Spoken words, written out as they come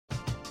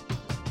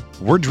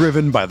We're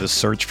driven by the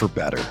search for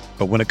better.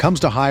 But when it comes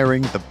to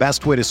hiring, the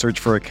best way to search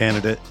for a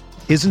candidate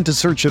isn't to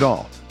search at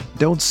all.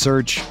 Don't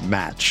search,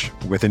 match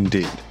with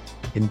Indeed.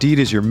 Indeed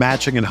is your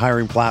matching and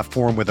hiring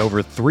platform with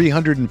over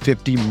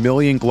 350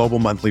 million global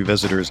monthly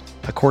visitors,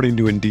 according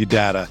to Indeed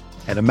data,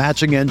 and a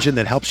matching engine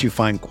that helps you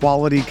find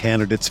quality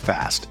candidates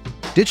fast.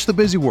 Ditch the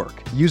busy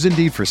work. Use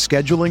Indeed for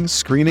scheduling,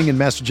 screening, and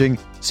messaging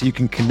so you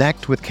can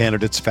connect with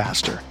candidates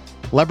faster.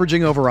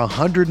 Leveraging over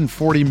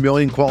 140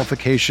 million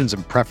qualifications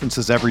and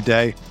preferences every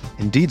day,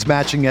 Indeed's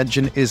matching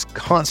engine is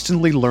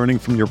constantly learning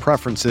from your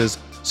preferences,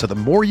 so the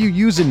more you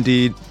use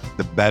Indeed,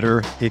 the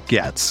better it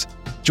gets.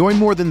 Join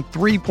more than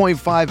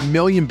 3.5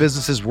 million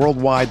businesses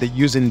worldwide that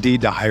use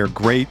Indeed to hire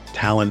great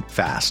talent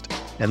fast.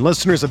 And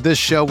listeners of this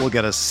show will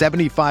get a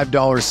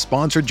 $75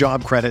 sponsored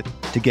job credit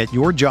to get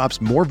your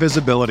jobs more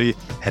visibility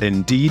at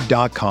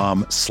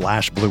Indeed.com/Blue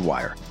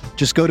Wire.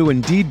 Just go to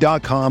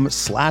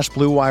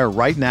Indeed.com/Blue Wire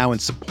right now and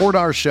support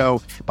our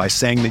show by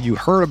saying that you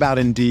heard about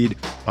Indeed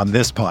on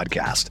this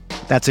podcast.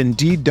 That's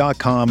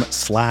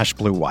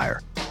Indeed.com/Blue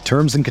Wire.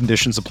 Terms and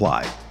conditions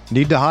apply.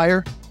 Need to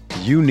hire?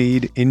 You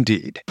need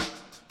Indeed.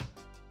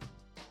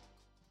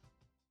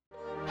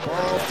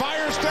 Burrow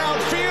fires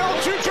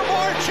downfield to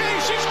Jamar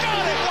Chase. He's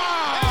got it.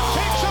 Wow. And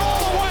takes it all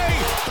the way.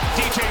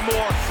 DJ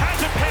Moore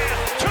has a pass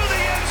to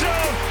the end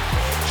zone.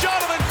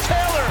 Jonathan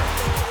Taylor.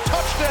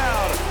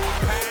 Touchdown.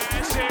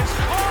 Pass is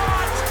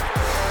caught.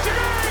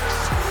 Diggs.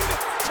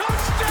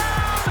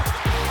 Touchdown.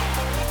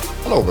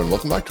 Hello everyone,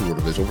 welcome back to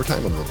RotoViz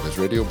Overtime on RotoViz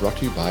Radio, brought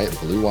to you by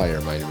Blue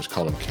Wire. My name is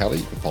Colin Kelly.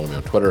 You can follow me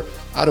on Twitter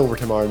at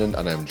Overtime Ireland,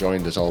 and I'm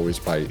joined as always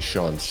by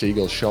Sean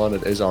Siegel. Sean,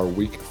 it is our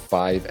Week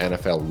 5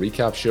 NFL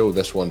recap show.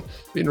 This one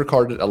being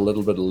recorded a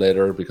little bit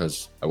later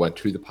because I went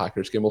to the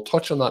Packers game. We'll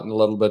touch on that in a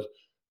little bit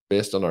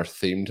based on our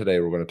theme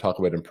today. We're going to talk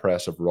about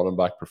impressive running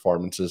back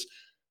performances.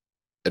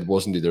 It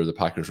wasn't either the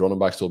Packers running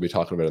backs we'll be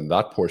talking about in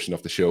that portion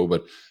of the show,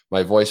 but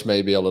my voice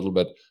may be a little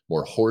bit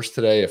more hoarse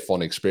today. A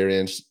fun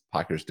experience.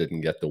 Packers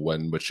didn't get the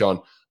win, but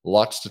Sean,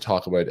 lots to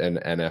talk about in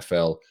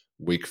NFL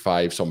Week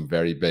 5. Some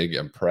very big,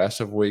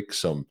 impressive weeks,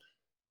 some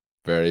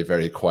very,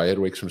 very quiet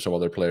weeks from some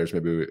other players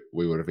maybe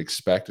we would have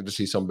expected to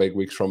see some big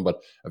weeks from,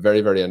 but a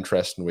very, very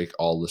interesting week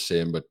all the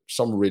same, but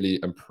some really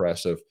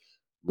impressive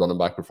running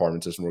back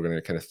performances, and we're going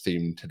to kind of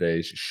theme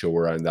today's show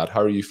around that.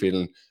 How are you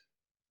feeling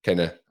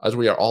kind of as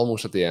we are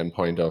almost at the end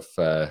point of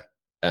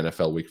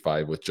NFL Week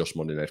 5 with just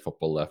Monday Night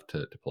Football left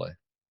to play?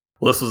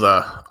 Well, this was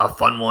a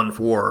fun one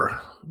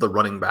for the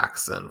running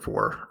backs and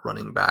for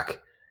running back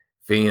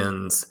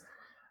fans.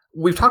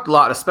 We've talked a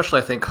lot,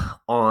 especially I think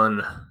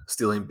on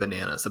Stealing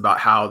Bananas, about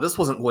how this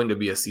wasn't going to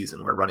be a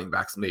season where running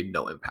backs made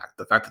no impact.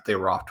 The fact that they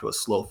were off to a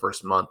slow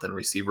first month and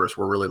receivers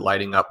were really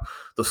lighting up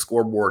the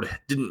scoreboard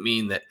didn't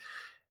mean that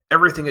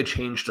everything had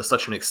changed to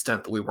such an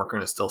extent that we weren't going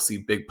to still see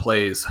big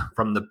plays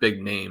from the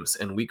big names.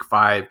 And Week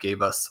 5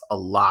 gave us a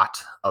lot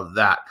of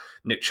that.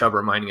 Nick Chubb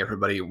reminding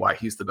everybody why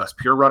he's the best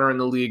pure runner in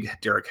the league.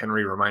 Derrick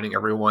Henry reminding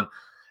everyone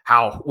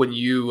how when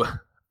you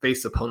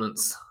face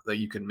opponents that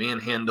you can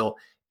manhandle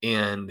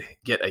and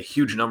get a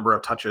huge number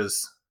of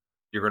touches,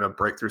 you're going to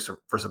break through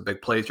for some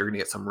big plays. You're going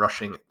to get some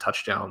rushing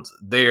touchdowns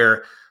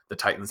there. The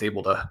Titans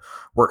able to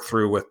work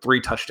through with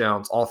 3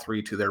 touchdowns, all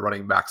 3 to their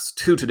running backs,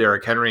 2 to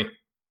Derrick Henry.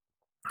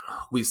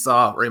 We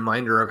saw a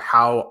reminder of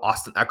how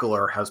Austin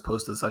Eckler has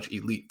posted such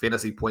elite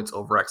fantasy points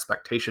over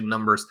expectation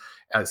numbers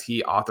as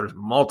he authors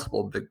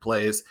multiple big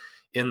plays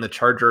in the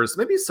Chargers.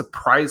 Maybe a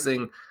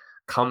surprising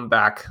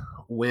comeback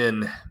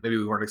win. Maybe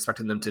we weren't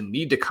expecting them to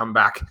need to come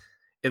back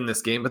in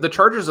this game, but the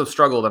Chargers have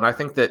struggled, and I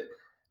think that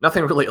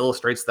nothing really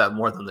illustrates that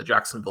more than the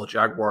Jacksonville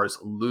Jaguars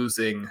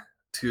losing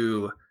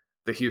to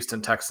the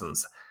Houston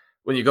Texans.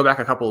 When you go back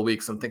a couple of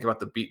weeks and think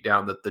about the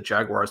beatdown that the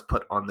Jaguars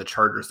put on the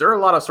Chargers, there are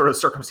a lot of sort of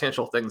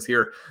circumstantial things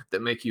here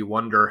that make you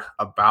wonder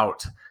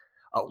about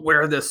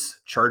where this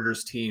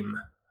Chargers team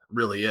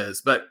really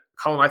is. But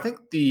Colin, I think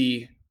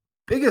the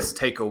biggest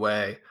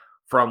takeaway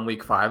from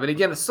Week 5, and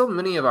again, so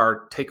many of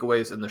our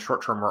takeaways in the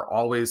short term are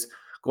always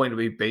going to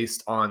be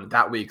based on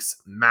that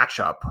week's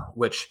matchup,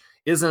 which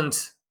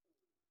isn't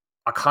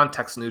a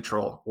context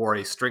neutral or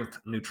a strength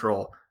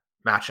neutral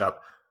matchup.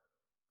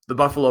 The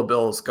Buffalo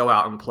Bills go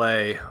out and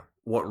play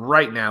what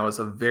right now is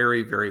a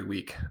very, very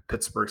weak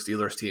Pittsburgh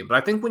Steelers team. But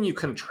I think when you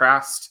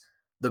contrast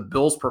the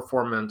Bills'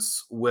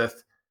 performance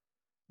with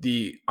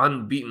the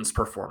unbeaten's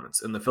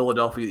performance in the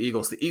Philadelphia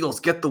Eagles, the Eagles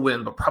get the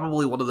win, but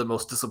probably one of the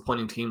most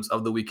disappointing teams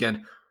of the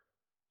weekend.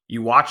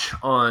 You watch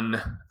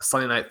on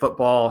Sunday Night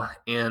Football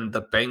and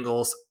the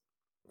Bengals,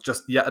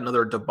 just yet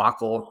another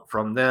debacle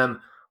from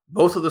them.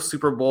 Both of the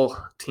Super Bowl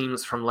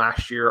teams from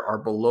last year are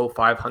below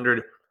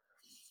 500.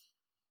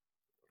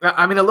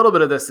 I mean, a little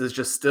bit of this is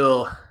just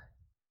still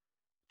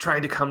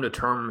trying to come to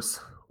terms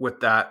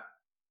with that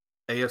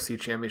AFC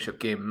Championship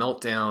game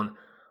meltdown,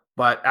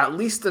 but at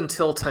least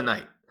until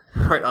tonight,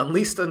 right? At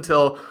least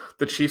until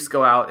the Chiefs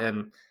go out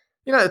and,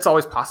 you know, it's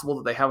always possible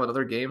that they have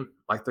another game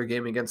like their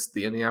game against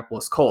the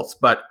Indianapolis Colts,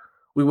 but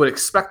we would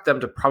expect them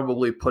to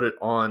probably put it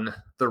on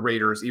the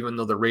Raiders, even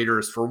though the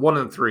Raiders, for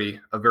 1-3,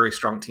 a very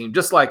strong team.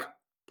 Just like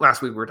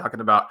last week we were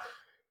talking about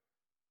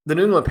the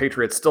New England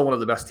Patriots, still one of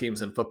the best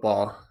teams in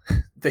football.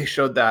 They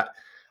showed that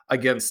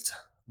against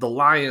the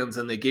Lions,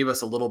 and they gave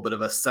us a little bit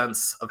of a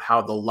sense of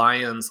how the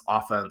Lions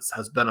offense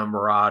has been a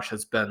mirage,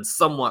 has been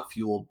somewhat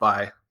fueled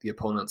by the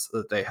opponents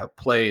that they have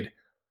played.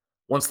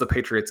 Once the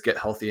Patriots get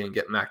healthy and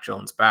get Mac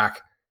Jones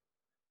back,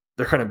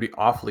 they're going to be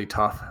awfully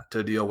tough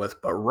to deal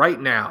with. But right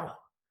now,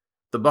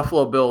 the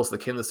Buffalo Bills, the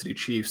Kansas City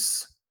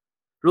Chiefs,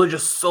 really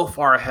just so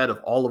far ahead of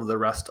all of the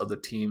rest of the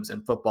teams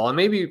in football. And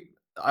maybe,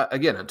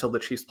 again, until the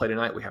Chiefs play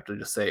tonight, we have to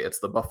just say it's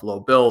the Buffalo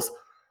Bills.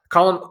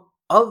 Colin,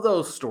 of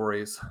those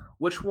stories,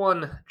 which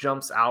one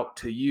jumps out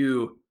to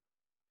you?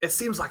 It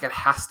seems like it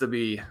has to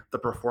be the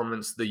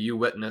performance that you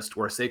witnessed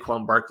where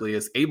Saquon Barkley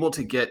is able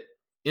to get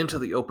into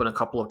the open a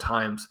couple of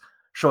times,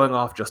 showing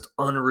off just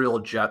unreal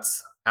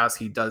jets as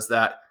he does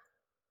that.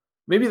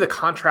 Maybe the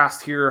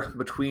contrast here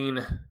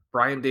between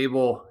Brian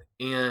Daboll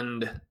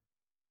and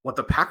what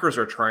the Packers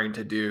are trying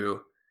to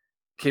do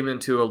came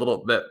into a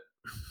little bit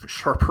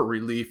sharper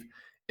relief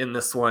in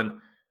this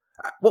one.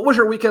 What was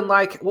your weekend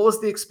like? What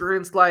was the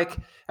experience like?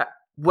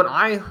 When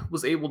I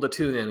was able to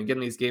tune in, again,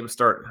 these games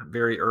start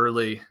very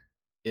early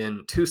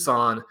in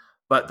Tucson,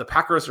 but the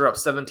Packers are up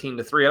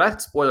 17-3. And I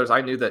had spoilers.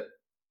 I knew that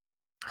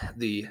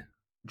the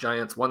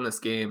Giants won this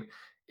game.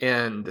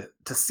 And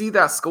to see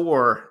that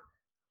score,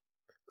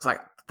 it's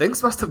like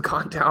things must have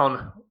gone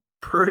down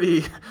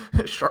pretty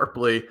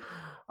sharply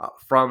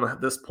from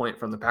this point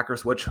from the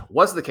Packers, which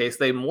was the case.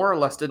 They more or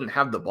less didn't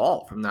have the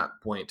ball from that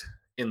point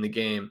in the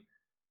game.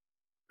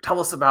 Tell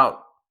us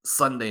about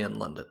Sunday in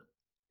London.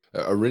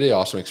 A really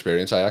awesome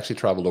experience. I actually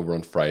traveled over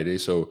on Friday,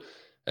 so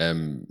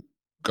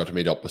got to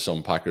meet up with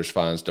some Packers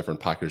fans, different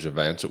Packers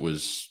events. It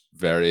was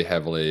very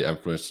heavily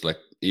influenced. Like,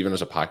 even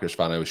as a Packers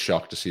fan, I was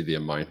shocked to see the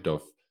amount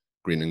of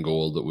green and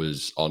gold that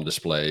was on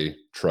display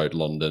throughout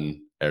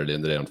London early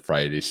in the day on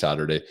Friday,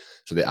 Saturday.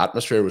 So the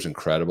atmosphere was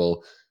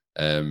incredible.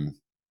 The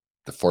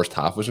first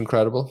half was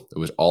incredible. It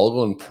was all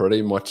going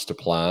pretty much to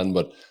plan,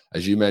 but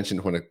as you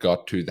mentioned, when it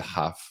got to the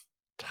half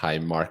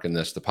time mark in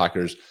this, the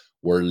Packers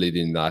were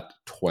leading that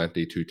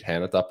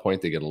 20-10 at that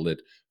point. They get a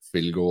late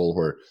field goal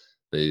where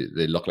they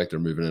look like they're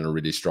moving in a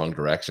really strong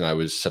direction. I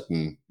was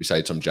sitting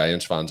beside some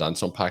Giants fans and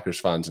some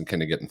Packers fans and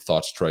kind of getting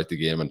thoughts throughout the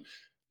game, and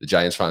the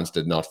Giants fans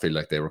did not feel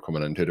like they were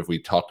coming into it. If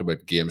we talked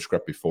about game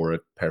script before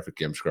it, perfect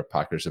game script,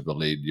 Packers have the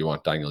lead. You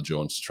want Daniel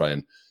Jones to try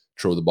and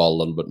throw the ball a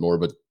little bit more,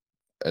 but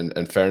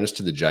in fairness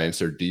to the Giants,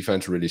 their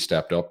defense really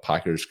stepped up.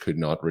 Packers could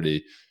not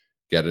really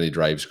get any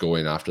drives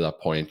going after that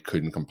point,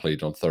 couldn't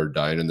complete on third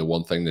down. And the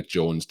one thing that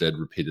Jones did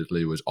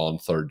repeatedly was on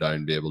third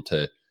down be able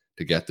to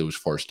get those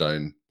first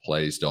down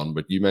plays done.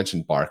 But you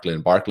mentioned Barkley,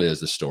 and Barkley is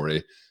the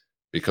story,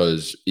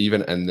 because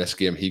even in this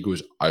game, he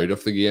goes out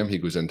of the game. He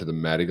goes into the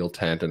medical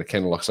tent, and it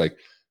kind of looks like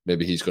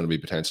maybe he's going to be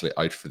potentially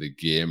out for the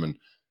game. And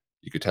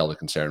you could tell the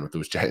concern with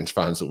those Giants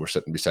fans that were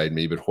sitting beside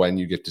me. But when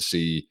you get to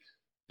see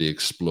the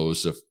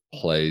explosive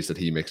plays that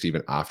he makes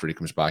even after he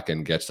comes back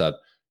in, gets that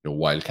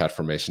wildcat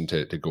formation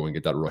to go and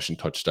get that rushing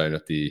touchdown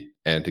at the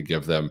end to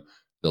give them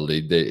the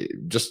lead. They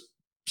just,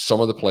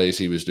 some of the plays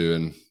he was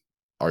doing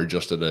are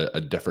just at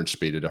a different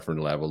speed, a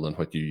different level than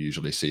what you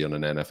usually see on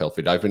an NFL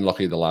field. I've been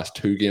lucky the last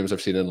two games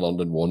I've seen in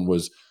London. One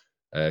was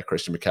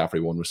Christian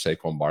McCaffrey, one was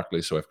Saquon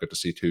Barkley. So I've got to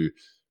see two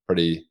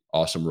pretty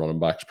awesome running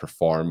backs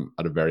perform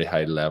at a very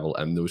high level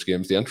in those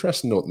games. The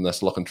interesting note in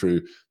this, looking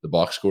through the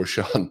box score,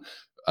 Sean,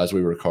 as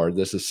we record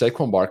this, is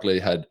Saquon Barkley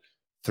had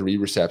 3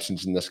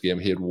 receptions in this game.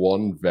 He had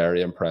one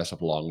very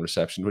impressive long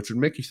reception, which would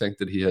make you think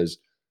that he has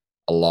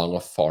a long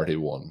of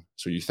 41.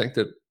 So you think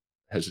that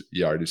his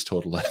yardage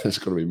total is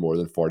going to be more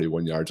than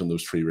 41 yards on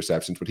those 3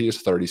 receptions, but he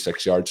has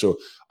 36 yards. So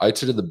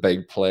outside of the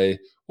big play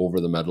over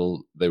the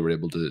middle, they were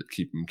able to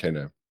keep him kind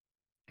of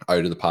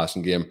out of the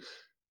passing game.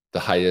 The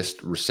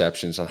highest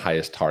receptions and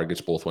highest targets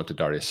both went to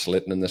Darius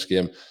Slayton in this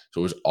game. So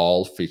it was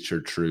all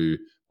featured through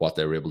what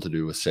they were able to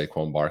do with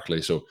Saquon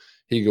Barkley. So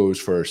he goes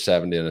for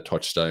 70 and a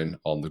touchdown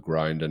on the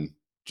ground, and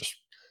just,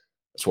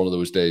 it's one of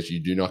those days you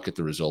do not get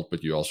the result,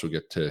 but you also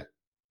get to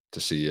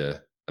see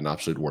an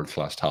absolute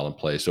world-class talent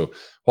play. So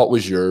what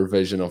was your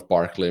vision of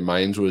Barkley?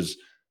 Mine was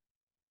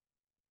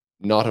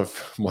not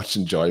of much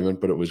enjoyment,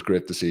 but it was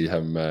great to see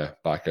him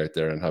back out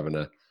there and having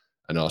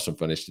an awesome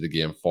finish to the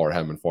game for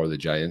him and for the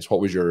Giants. What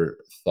was your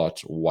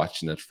thoughts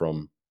watching it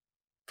from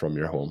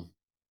your home?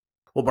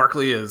 Well,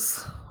 Barkley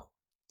is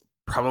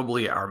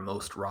probably our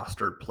most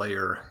rostered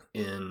player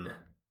in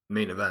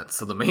main events.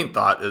 So the main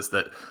thought is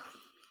that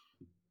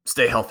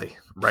stay healthy,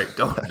 right?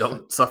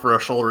 Don't suffer a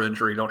shoulder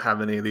injury. Don't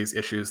have any of these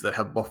issues that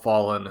have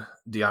befallen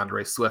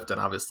DeAndre Swift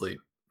and obviously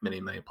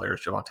many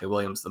players. Javonte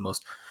Williams, the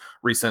most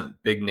recent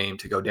big name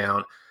to go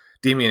down.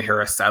 Damian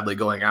Harris sadly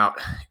going out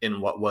in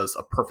what was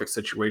a perfect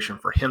situation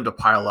for him to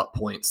pile up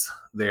points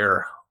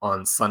there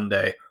on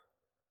Sunday.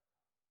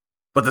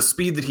 But the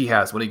speed that he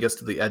has when he gets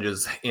to the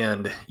edges,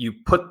 and you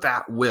put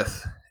that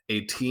with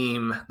a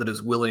team that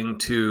is willing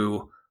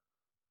to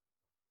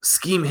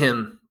scheme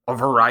him a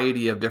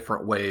variety of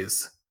different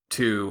ways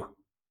to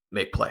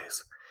make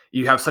plays.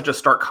 You have such a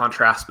stark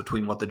contrast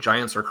between what the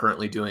Giants are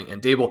currently doing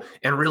and Daboll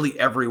and really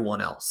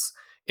everyone else.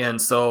 And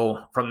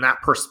so from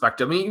that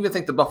perspective, I mean, even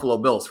think the Buffalo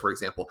Bills, for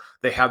example,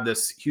 they have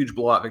this huge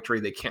blowout victory.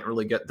 They can't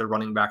really get their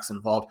running backs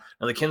involved.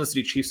 Now the Kansas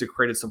City Chiefs have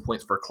created some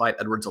points for Clyde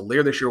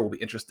Edwards-Helaire this year. We'll be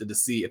interested to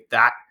see if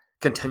that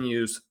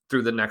continues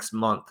through the next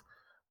month.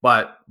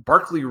 But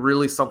Barkley,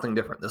 really something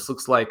different. This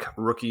looks like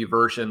a rookie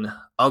version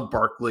of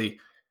Barkley.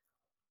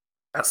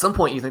 At some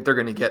point, you think they're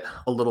going to get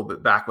a little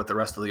bit back with the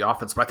rest of the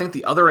offense. But I think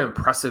the other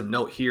impressive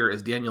note here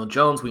is Daniel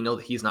Jones. We know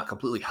that he's not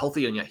completely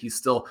healthy, and yet he's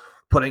still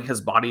putting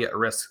his body at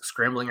risk,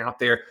 scrambling out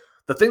there.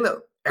 The thing that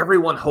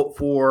everyone hoped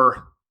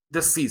for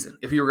this season,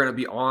 if you were going to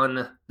be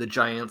on the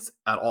Giants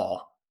at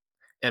all,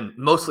 and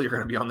mostly you're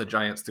going to be on the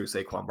Giants through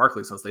Saquon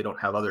Barkley since they don't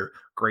have other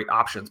great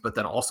options. But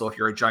then also, if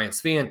you're a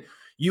Giants fan,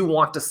 you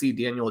want to see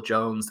Daniel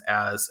Jones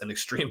as an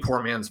extreme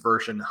poor man's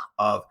version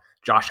of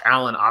Josh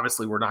Allen.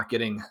 Obviously, we're not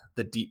getting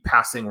the deep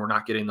passing. We're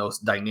not getting those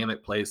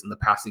dynamic plays in the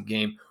passing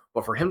game.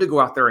 But for him to go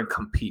out there and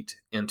compete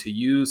and to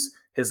use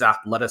his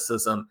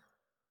athleticism,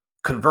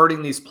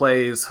 converting these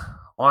plays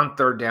on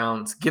third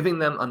downs, giving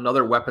them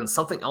another weapon,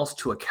 something else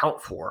to account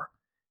for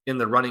in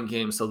the running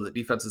game so that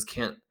defenses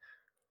can't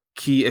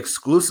key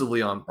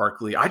exclusively on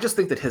Barkley. I just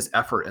think that his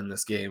effort in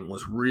this game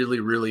was really,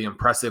 really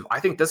impressive.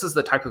 I think this is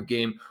the type of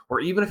game where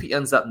even if he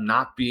ends up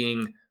not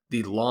being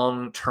the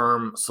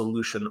long-term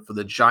solution for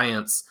the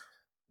Giants,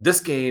 this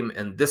game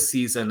and this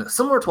season,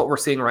 similar to what we're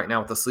seeing right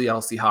now with the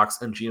Seattle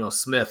Seahawks and Geno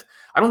Smith,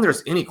 I don't think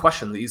there's any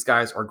question that these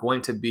guys are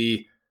going to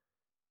be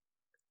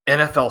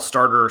NFL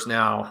starters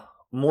now,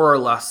 more or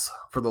less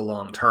for the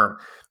long term.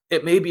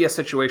 It may be a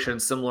situation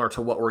similar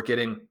to what we're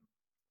getting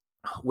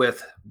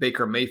with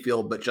Baker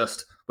Mayfield, but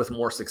just with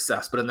more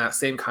success. But in that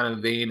same kind of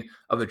vein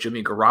of a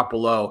Jimmy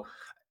Garoppolo,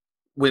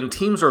 when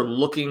teams are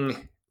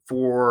looking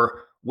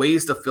for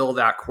ways to fill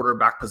that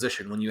quarterback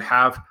position, when you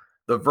have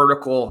the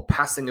vertical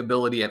passing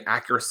ability and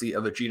accuracy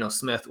of a Geno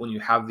Smith, when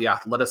you have the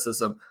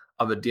athleticism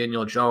of a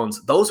Daniel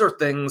Jones, those are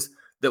things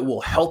that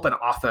will help an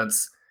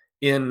offense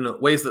in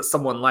ways that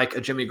someone like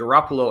a Jimmy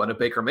Garoppolo and a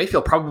Baker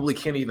Mayfield probably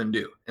can't even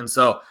do. And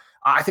so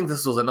I think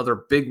this was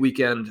another big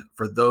weekend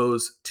for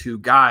those two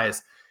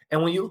guys.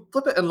 And when you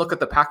flip it and look at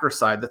the Packers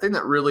side, the thing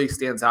that really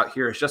stands out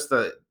here is just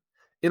the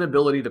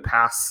inability to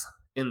pass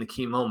in the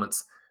key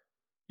moments.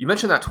 You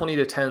mentioned that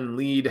 20-10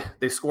 lead.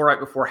 They score right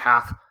before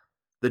half.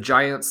 The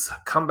Giants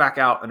come back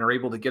out and are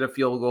able to get a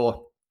field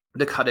goal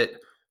to cut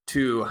it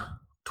to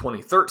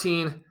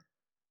 20-13.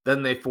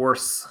 Then they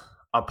force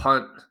a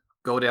punt,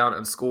 go down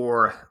and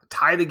score,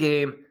 tie the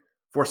game,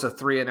 force a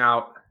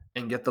 3-and-out,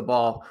 and get the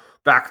ball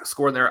back,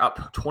 scoring there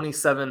up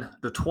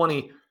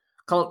 27-20.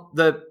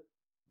 The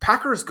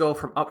Packers go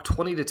from up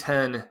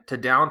 20-10 to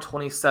down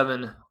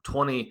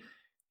 27-20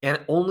 and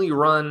only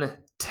run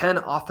 10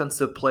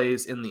 offensive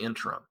plays in the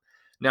interim.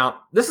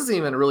 Now, this isn't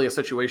even really a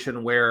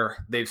situation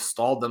where they've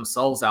stalled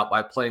themselves out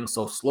by playing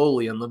so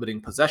slowly and limiting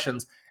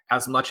possessions,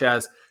 as much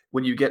as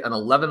when you get an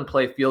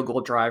 11-play field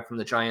goal drive from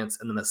the Giants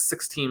and then a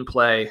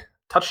 16-play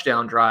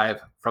touchdown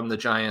drive from the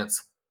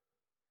Giants,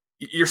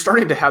 you're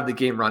starting to have the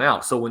game run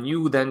out. So when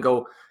you then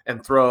go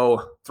and throw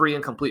 3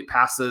 incomplete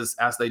passes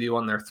as they do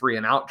on their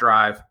 3-and-out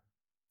drive,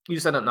 you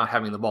just end up not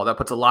having the ball. That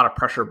puts a lot of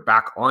pressure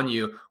back on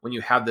you. When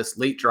you have this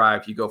late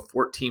drive, you go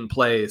 14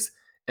 plays,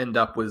 end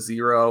up with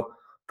 0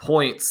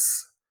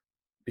 points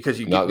because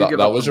you give up the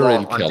ball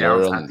on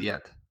downs at the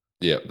end.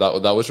 Yeah,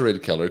 that was a real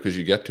killer because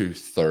you get to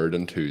 3rd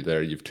and 2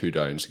 there. You have 2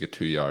 downs to get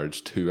 2 yards,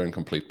 2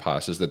 incomplete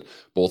passes that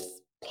both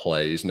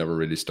plays never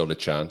really stood a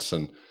chance.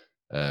 And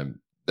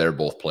they're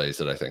both plays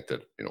that I think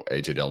that,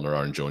 AJ Dillon or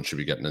Aaron Jones should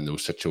be getting in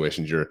those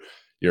situations.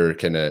 You're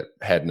kind of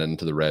heading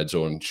into the red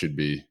zone, should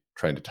be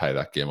trying to tie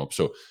that game up.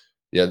 So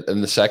yeah,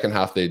 in the second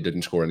half, they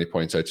didn't score any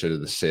points outside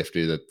of the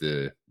safety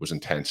that was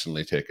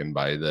intentionally taken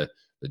by the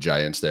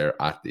Giants there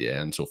at the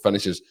end. So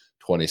finishes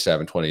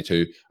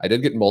 27-22. I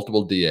did get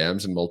multiple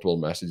DMs and multiple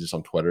messages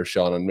on Twitter,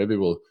 Sean, and maybe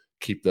we'll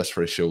keep this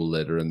for a show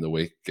later in the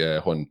week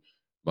when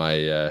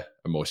my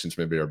emotions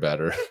maybe are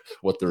better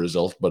with the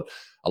result. But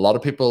a lot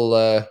of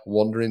people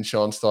wondering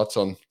Sean's thoughts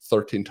on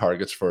 13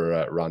 targets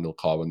for Randall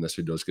Cobb in this,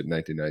 who does get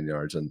 99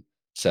 yards and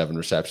 7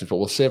 receptions. But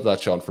we'll save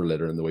that, Sean, for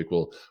later in the week.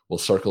 We'll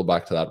circle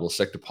back to that. We'll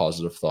stick to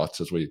positive thoughts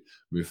as we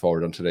move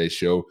forward on today's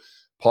show.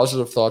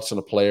 Positive thoughts on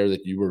a player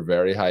that you were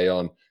very high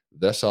on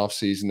this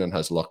offseason and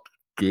has looked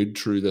good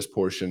through this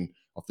portion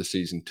of the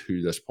season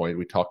to this point.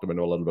 We talked about him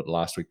a little bit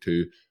last week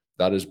too.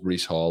 That is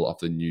Breece Hall of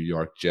the New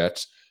York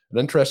Jets. An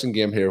interesting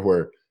game here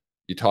where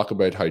you talk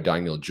about how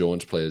Daniel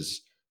Jones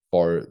plays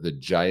for the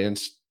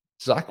Giants.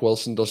 Zach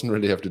Wilson doesn't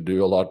really have to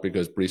do a lot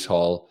because Breece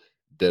Hall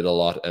did a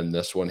lot in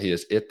this one. He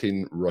has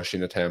 18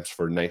 rushing attempts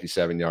for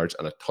 97 yards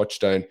and a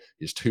touchdown.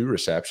 He has 2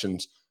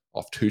 receptions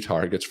off 2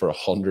 targets for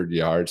 100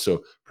 yards.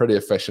 So pretty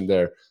efficient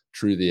there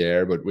through the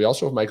air. But we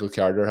also have Michael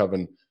Carter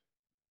having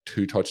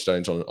 2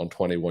 touchdowns on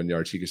 21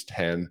 yards. He gets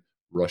 10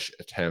 rush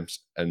attempts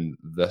in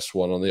this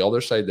one. On the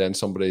other side, then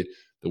somebody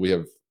that we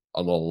have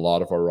on a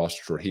lot of our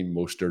roster, Raheem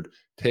Mostert,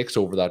 takes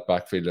over that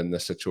backfield in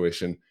this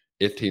situation.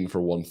 18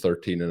 for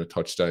 113 and a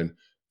touchdown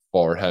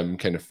for him,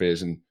 kind of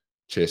phasing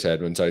Chase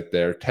Edmonds out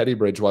there. Teddy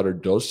Bridgewater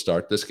does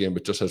start this game,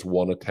 but just has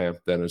one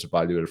attempt, then is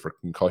evaluated for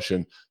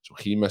concussion. So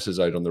he misses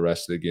out on the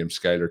rest of the game.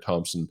 Skylar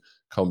Thompson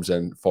comes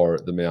in for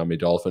the Miami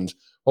Dolphins.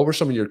 What were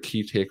some of your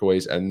key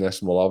takeaways in this?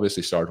 And we'll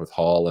obviously start with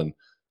Hall and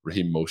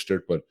Raheem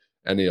Mostert, but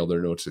any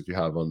other notes that you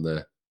have on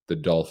the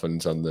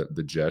Dolphins and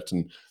the Jets?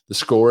 And the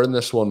score in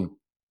this one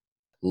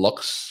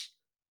looks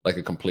like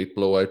a complete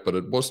blowout, but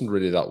it wasn't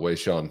really that way,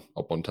 Sean,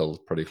 up until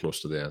pretty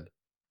close to the end.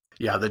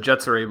 Yeah, the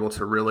Jets are able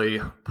to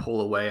really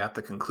pull away at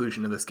the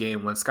conclusion of this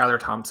game when Skylar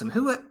Thompson,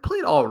 who had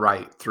played all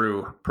right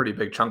through pretty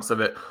big chunks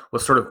of it,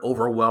 was sort of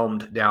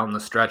overwhelmed down the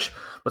stretch.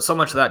 But so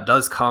much of that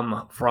does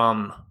come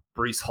from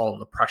Breece Hall,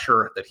 and the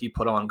pressure that he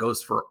put on.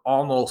 Goes for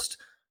almost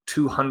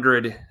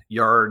 200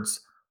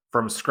 yards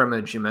from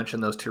scrimmage. You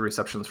mentioned those 2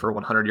 receptions for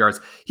 100 yards.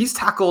 He's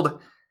tackled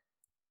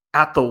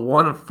at the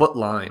 1 foot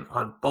line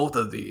on both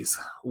of these,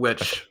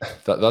 which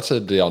that's a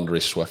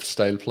DeAndre Swift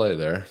style play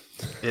there.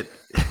 It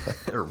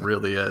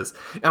really is.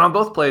 And on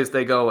both plays,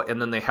 they go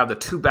and then they have the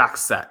 2-back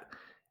set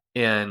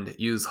and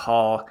use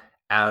Hall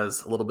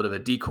as a little bit of a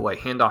decoy,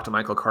 handoff to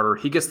Michael Carter.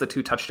 He gets the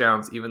 2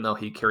 touchdowns, even though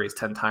he carries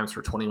 10 times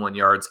for 21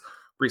 yards.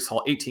 Breece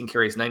Hall, 18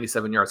 carries,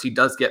 97 yards. He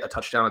does get a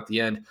touchdown at the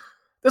end.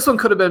 This one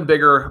could have been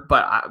bigger,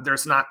 but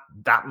there's not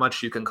that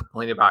much you can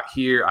complain about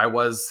here. I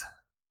was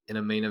in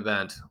a main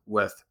event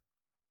with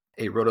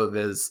a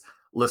RotoViz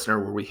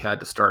listener where we had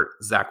to start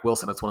Zach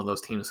Wilson. It's one of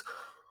those teams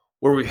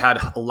where we had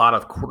a lot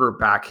of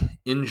quarterback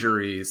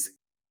injuries.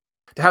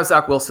 To have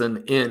Zach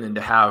Wilson in and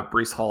to have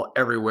Breece Hall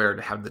everywhere,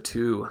 to have the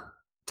 2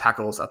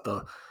 tackles at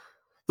the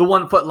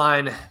 1 foot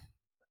line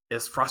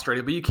is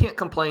frustrating, but you can't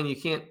complain. You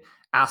can't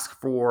ask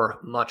for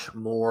much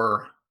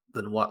more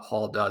than what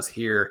Hall does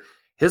here.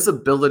 His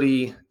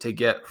ability to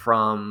get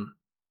from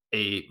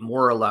a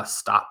more or less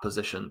stop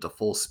position to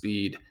full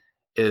speed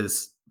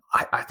is,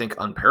 I think,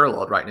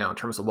 unparalleled right now in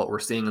terms of what we're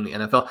seeing in the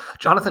NFL.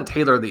 Jonathan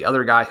Taylor, the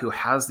other guy who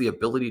has the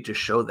ability to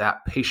show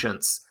that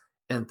patience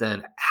and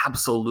then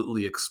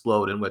absolutely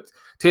explode. And with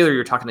Taylor,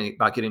 you're talking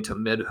about getting to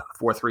mid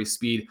 4.3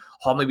 speed.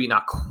 Hall maybe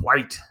not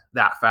quite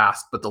that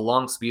fast, but the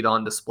long speed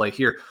on display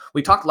here.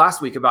 We talked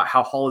last week about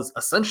how Hall is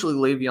essentially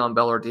Le'Veon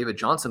Bell or David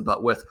Johnson,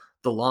 but with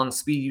the long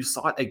speed, you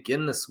saw it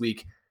again this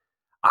week.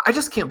 I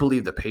just can't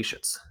believe the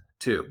patience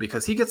too,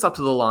 because he gets up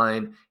to the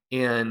line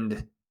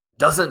and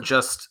doesn't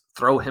just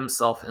throw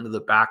himself into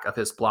the back of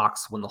his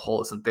blocks when the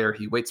hole isn't there.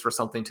 He waits for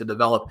something to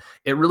develop.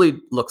 It really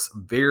looks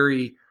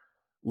very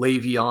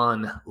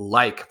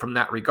Le'Veon-like from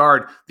that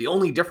regard. The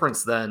only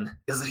difference then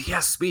is that he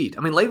has speed.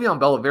 I mean, Le'Veon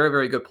Bell, a very,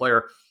 very good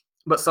player,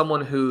 but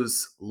someone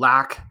whose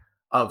lack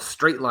of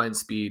straight line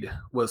speed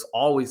was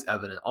always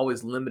evident,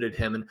 always limited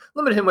him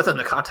within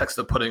the context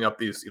of putting up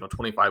these,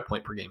 25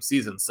 point per game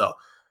seasons. So,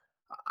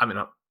 I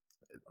mean,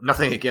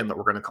 nothing again that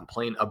we're going to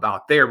complain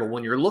about there, but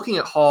when you're looking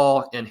at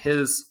Hall and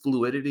his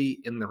fluidity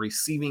in the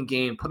receiving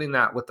game, putting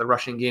that with the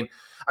rushing game,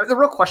 the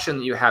real question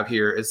that you have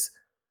here is,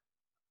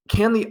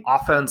 can the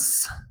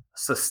offense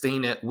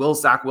sustain it? Will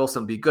Zach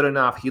Wilson be good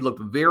enough? He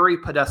looked very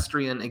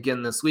pedestrian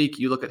again this week.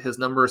 You look at his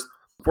numbers,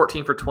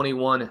 14 for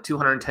 21,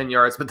 210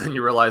 yards, but then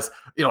you realize,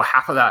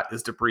 half of that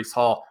is to Breece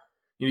Hall.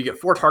 You get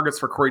 4 targets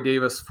for Corey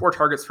Davis, 4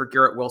 targets for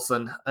Garrett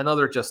Wilson,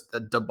 another just a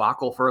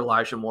debacle for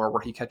Elijah Moore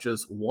where he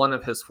catches 1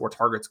 of his 4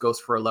 targets, goes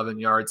for 11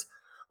 yards.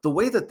 The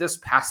way that this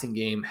passing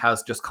game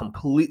has just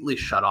completely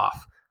shut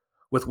off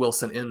with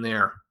Wilson in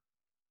there,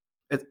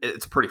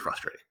 it's pretty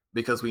frustrating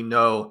because we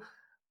know,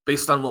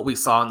 based on what we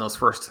saw in those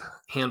first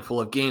handful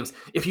of games,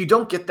 if you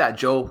don't get that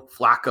Joe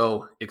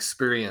Flacco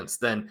experience,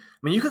 then,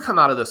 you could come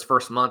out of this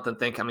first month and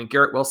think,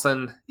 Garrett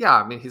Wilson,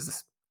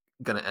 he's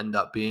going to end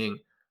up being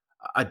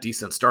a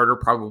decent starter,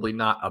 probably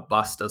not a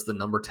bust as the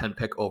number 10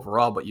 pick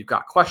overall, but you've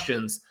got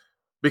questions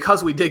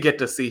because we did get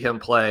to see him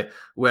play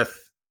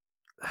with,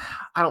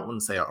 I don't want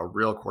to say a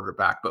real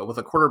quarterback, but with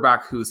a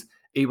quarterback who's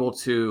able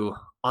to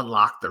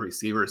unlock the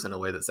receivers in a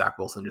way that Zach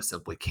Wilson just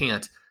simply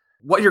can't.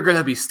 What you're going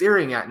to be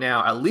staring at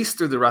now, at least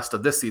through the rest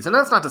of this season,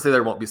 that's not to say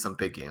there won't be some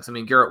big games.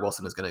 Garrett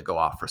Wilson is going to go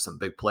off for some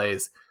big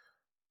plays.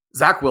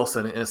 Zach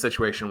Wilson in a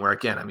situation where,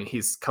 again,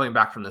 he's coming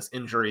back from this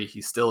injury.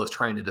 He still is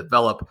trying to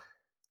develop.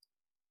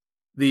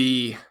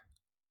 The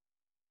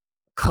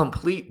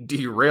complete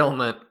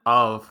derailment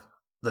of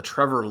the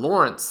Trevor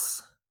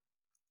Lawrence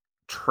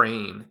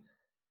train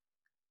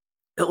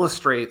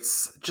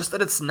illustrates just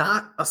that it's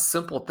not a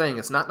simple thing.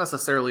 It's not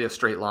necessarily a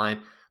straight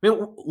line.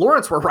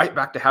 Lawrence, we're right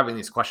back to having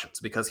these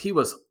questions because he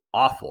was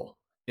awful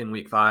in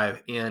week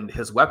 5 and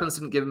his weapons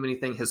didn't give him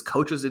anything. His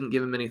coaches didn't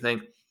give him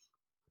anything.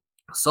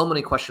 So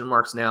many question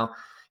marks now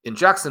in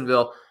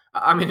Jacksonville.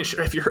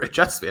 If you're a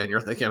Jets fan,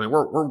 you're thinking,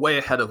 we're way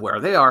ahead of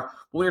where they are.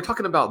 But when you're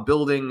talking about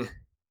building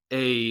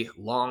a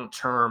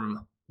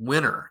long-term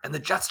winner, and the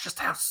Jets just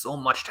have so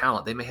much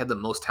talent. They may have the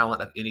most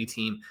talent of any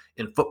team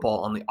in football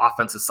on the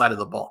offensive side of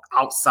the ball,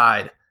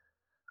 outside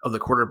of the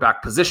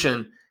quarterback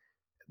position.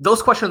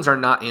 Those questions are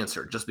not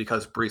answered just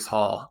because Breece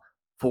Hall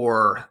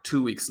for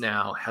 2 weeks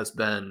now has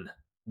been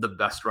the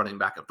best running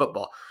back in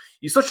football.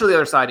 You switch to the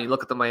other side and you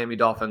look at the Miami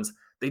Dolphins.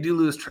 They do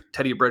lose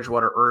Teddy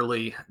Bridgewater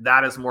early.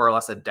 That is more or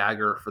less a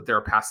dagger for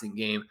their passing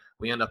game.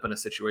 We end up in a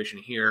situation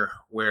here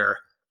where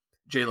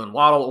Jalen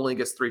Waddle only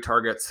gets 3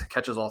 targets,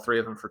 catches all 3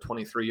 of them for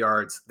 23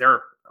 yards.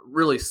 They're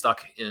really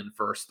stuck in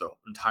first the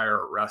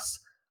entire rest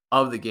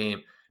of the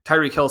game.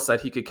 Tyreek Hill said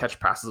he could catch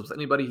passes with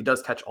anybody. He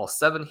does catch all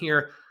 7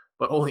 here,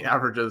 but only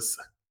averages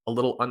a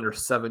little under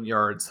 7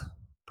 yards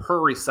per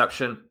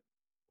reception.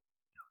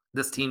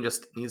 This team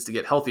just needs to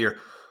get healthier.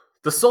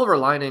 The silver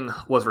lining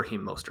was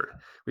Raheem Mostert.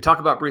 We talk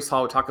about Breece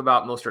Hall, we talk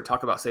about Mostert,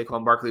 talk about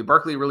Saquon Barkley.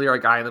 Barkley really our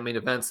guy in the main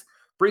events.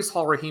 Breece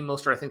Hall, Raheem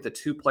Mostert, I think the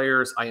 2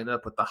 players I ended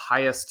up with the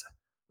highest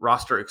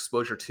roster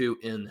exposure to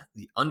in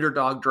the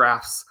underdog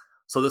drafts.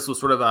 So this was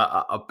sort of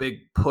a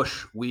big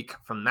push week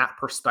from that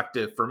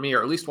perspective for me,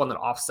 or at least one that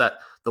offset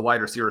the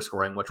wide receiver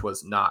scoring, which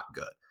was not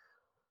good.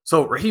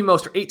 So Raheem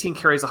Mostert, 18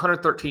 carries,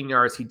 113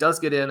 yards. He does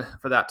get in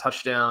for that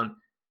touchdown.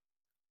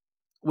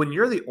 When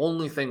you're the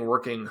only thing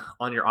working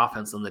on your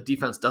offense and the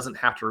defense doesn't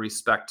have to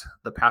respect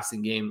the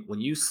passing game, when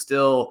you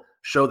still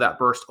show that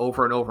burst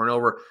over and over and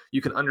over,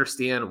 you can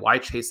understand why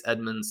Chase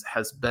Edmonds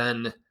has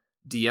been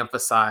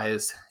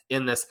de-emphasized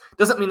in this.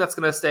 Doesn't mean that's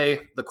going to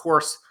stay the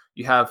course.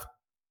 You have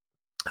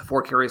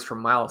 4 carries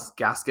from Myles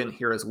Gaskin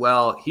here as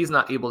well. He's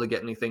not able to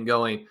get anything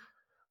going.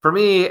 For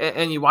me,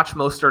 and you watch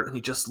Mostert, and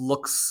he just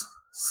looks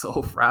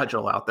so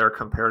fragile out there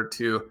compared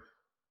to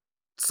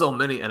so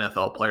many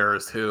NFL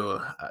players who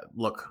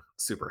look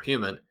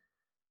superhuman.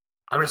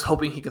 I'm just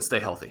hoping he can stay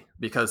healthy,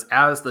 because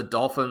as the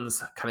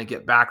Dolphins kind of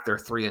get back, they're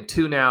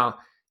 3-2 now.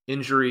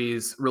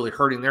 Injuries really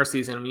hurting their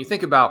season. When you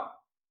think about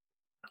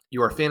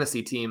your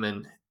fantasy team,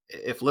 and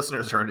if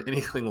listeners are in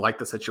anything like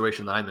the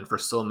situation that I'm in for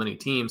so many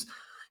teams,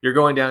 you're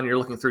going down, you're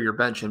looking through your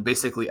bench, and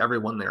basically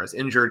everyone there is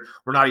injured.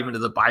 We're not even to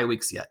the bye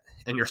weeks yet,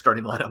 and your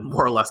starting lineup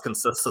more or less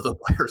consists of the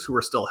players who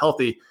are still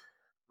healthy.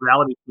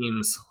 Reality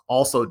teams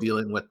also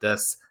dealing with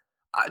this.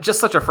 Just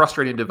such a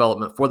frustrating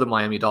development for the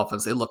Miami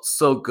Dolphins. They looked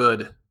so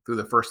good through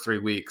the first 3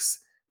 weeks.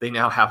 They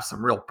now have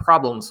some real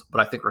problems, but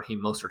I think Raheem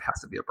Mostert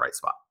has to be a bright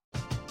spot.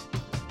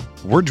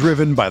 We're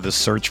driven by the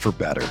search for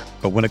better.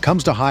 But when it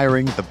comes to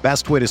hiring, the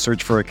best way to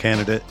search for a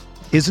candidate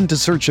isn't to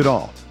search at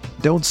all.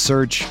 Don't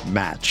search,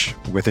 match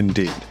with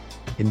Indeed.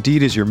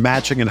 Indeed is your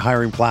matching and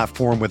hiring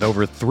platform with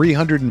over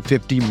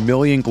 350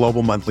 million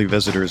global monthly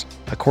visitors,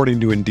 according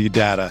to Indeed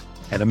data,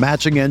 and a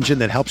matching engine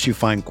that helps you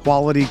find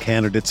quality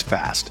candidates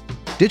fast.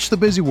 Ditch the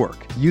busy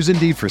work. Use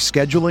Indeed for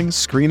scheduling,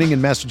 screening,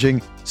 and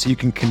messaging so you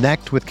can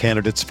connect with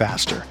candidates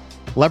faster.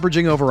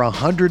 Leveraging over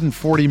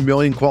 140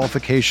 million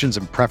qualifications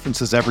and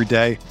preferences every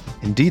day,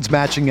 Indeed's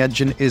matching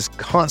engine is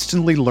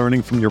constantly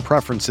learning from your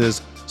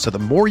preferences, so the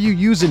more you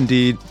use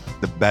Indeed,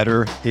 the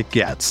better it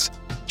gets.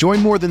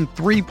 Join more than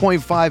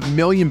 3.5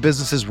 million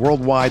businesses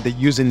worldwide that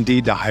use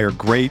Indeed to hire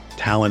great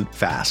talent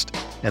fast.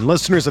 And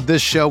listeners of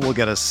this show will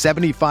get a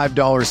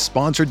 $75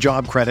 sponsored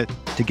job credit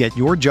to get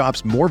your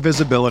jobs more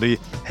visibility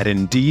at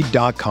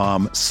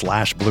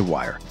Indeed.com/Blue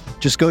Wire.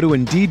 Just go to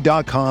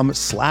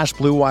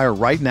Indeed.com/Blue Wire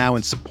right now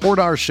and support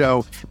our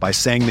show by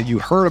saying that you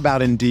heard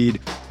about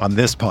Indeed on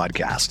this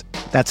podcast.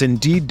 That's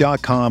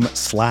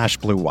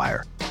Indeed.com/Blue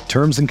Wire.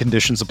 Terms and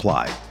conditions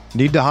apply.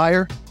 Need to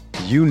hire?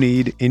 You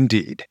need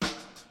Indeed.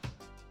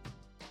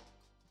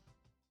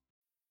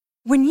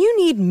 When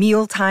you need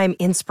mealtime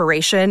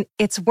inspiration,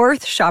 it's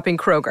worth shopping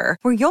Kroger,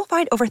 where you'll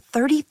find over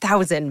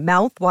 30,000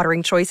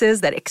 mouth-watering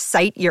choices that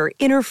excite your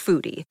inner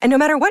foodie. And no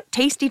matter what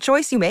tasty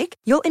choice you make,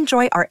 you'll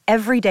enjoy our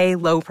everyday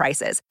low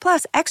prices,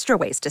 plus extra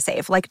ways to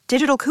save, like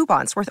digital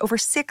coupons worth over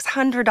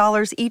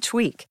 $600 each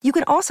week. You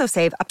can also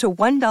save up to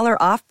 $1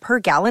 off per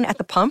gallon at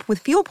the pump with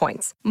fuel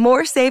points.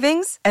 More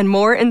savings and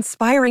more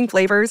inspiring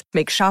flavors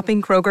make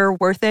shopping Kroger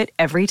worth it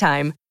every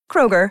time.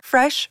 Kroger,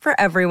 fresh for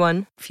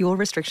everyone. Fuel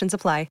restrictions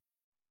apply.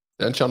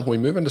 And Sean, when we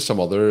move into some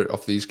other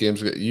of these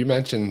games, you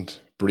mentioned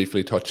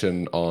briefly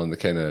touching on the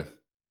kind of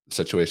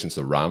situations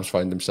the Rams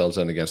find themselves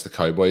in against the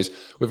Cowboys.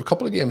 We have a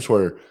couple of games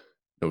where,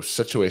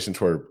 situations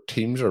where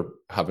teams are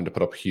having to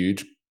put up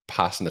huge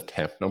passing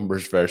attempt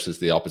numbers versus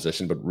the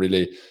opposition, but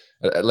really,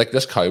 like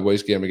this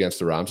Cowboys game against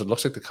the Rams, it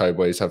looks like the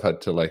Cowboys have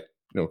had to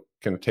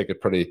kind of take it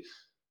pretty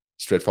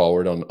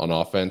straightforward on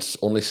offense.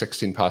 Only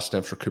 16 pass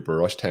attempts for Cooper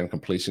Rush, 10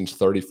 completions,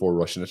 34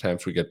 rushing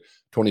attempts. We get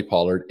Tony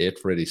Pollard, 8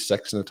 for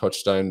 86 in a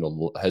touchdown.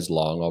 His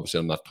long, obviously,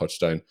 on that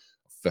touchdown,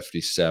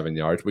 57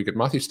 yards. We get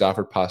Matthew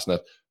Stafford passing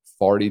it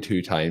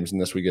 42 times in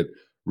this. We get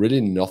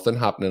really nothing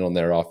happening on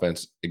their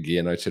offense,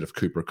 again, outside of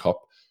Cooper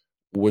Kupp.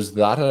 Was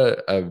that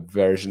a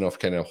version of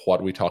kind of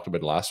what we talked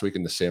about last week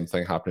and the same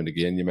thing happening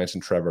again? You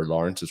mentioned Trevor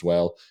Lawrence as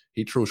well.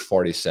 He throws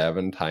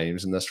 47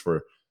 times in this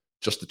for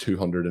just the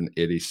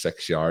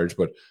 286 yards,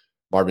 but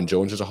Marvin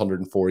Jones is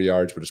 104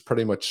 yards, but it's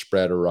pretty much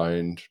spread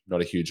around.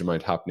 Not a huge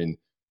amount happening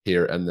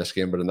here in this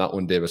game, but in that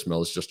one, Davis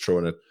Mills just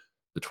throwing it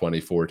the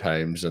 24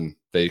 times, and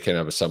they kind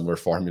of have a similar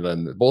formula.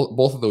 And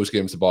both of those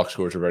games, the box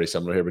scores are very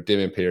similar here, but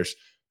Dameon Pierce,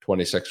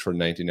 26 for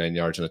 99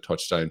 yards and a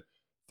touchdown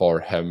for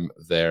him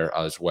there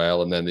as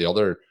well. And then the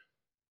other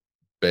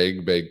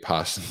big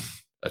passing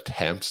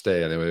attempts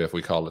day, anyway, if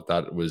we call it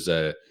that, was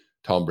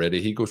Tom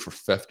Brady, he goes for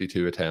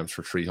 52 attempts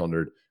for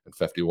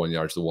 351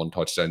 yards, the 1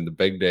 touchdown. The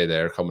big day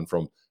there coming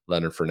from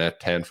Leonard Fournette,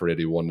 10 for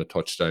 81, a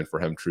touchdown for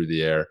him through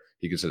the air.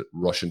 He gets a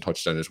rushing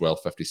touchdown as well,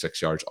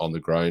 56 yards on the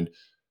ground.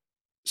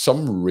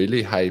 Some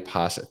really high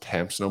pass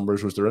attempts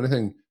numbers. Was there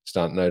anything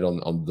standing out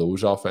on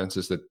those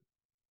offenses that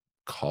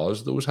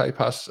caused those high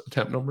pass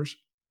attempt numbers,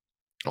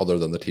 other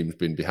than the teams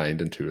being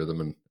behind in 2 of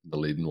them and the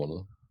lead in 1 of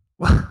them?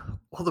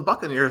 Well, the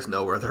Buccaneers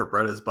know where their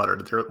bread is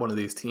buttered. They're one of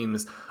these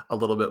teams a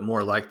little bit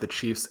more like the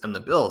Chiefs and the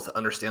Bills that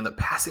understand that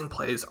passing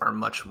plays are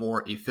much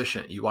more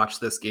efficient. You watch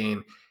this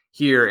game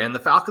here, and the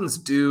Falcons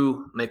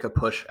do make a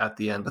push at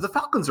the end, but the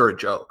Falcons are a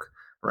joke,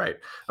 right?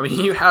 I mean,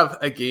 you have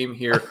a game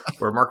here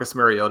where Marcus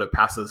Mariota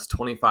passes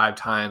 25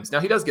 times. Now,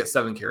 he does get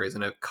 7 carries,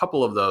 and a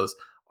couple of those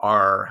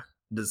are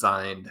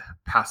designed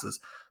passes,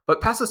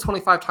 but passes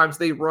 25 times,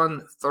 they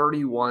run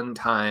 31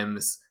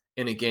 times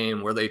in a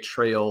game where they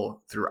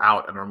trail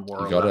throughout and are more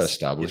or less. You got to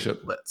establish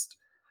it. Blitzed.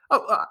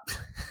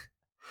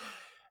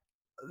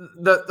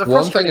 The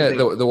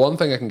one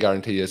thing I can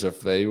guarantee is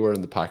if they were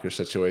in the Packers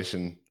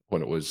situation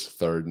when it was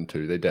 3rd and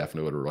 2, they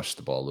definitely would have rushed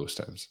the ball those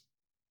times.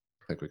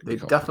 I think they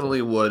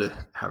definitely would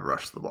have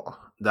rushed the ball.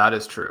 That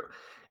is true.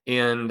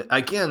 And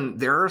again,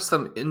 there are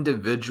some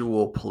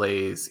individual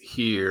plays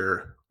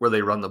here where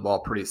they run the ball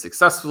pretty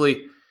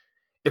successfully.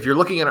 If you're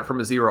looking at it from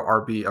a 0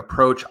 RB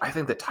approach, I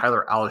think that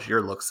Tyler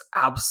Algier looks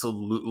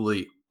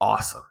absolutely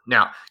awesome.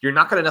 Now, you're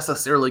not going to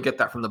necessarily get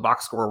that from the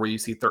box score where you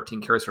see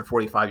 13 carries for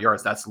 45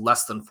 yards. That's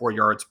less than 4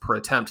 yards per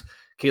attempt.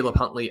 Caleb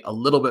Huntley, a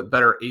little bit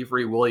better.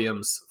 Avery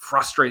Williams,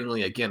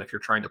 frustratingly, again, if you're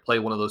trying to play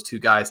one of those 2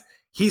 guys,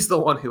 he's the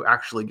one who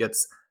actually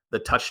gets the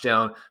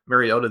touchdown.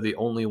 Mariota, the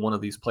only one of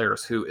these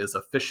players who is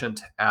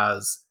efficient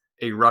as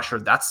a rusher.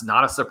 That's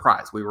not a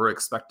surprise. We were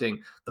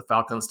expecting the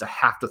Falcons to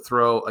have to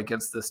throw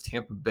against this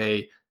Tampa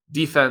Bay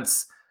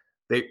defense.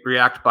 They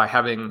react by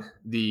having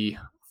the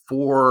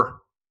 4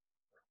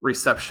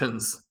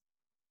 receptions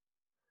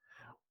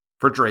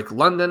for Drake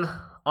London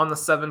on the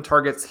 7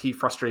 targets. He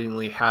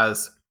frustratingly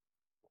has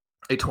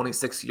a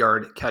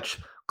 26-yard catch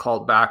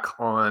called back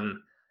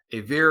on a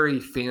very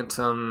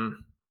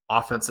phantom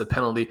offensive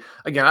penalty.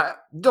 Again, I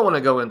don't want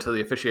to go into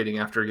the officiating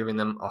after giving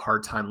them a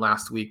hard time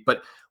last week,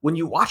 but when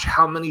you watch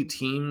how many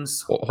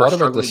teams what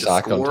about the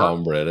sack on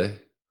Tom Brady?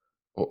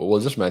 We'll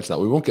just mention that.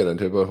 We won't get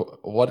into it,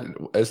 but what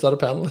is that a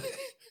penalty?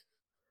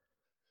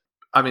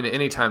 I mean,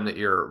 anytime that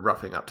you're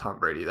roughing up Tom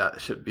Brady, that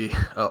should be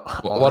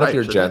what if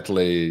you're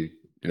gently,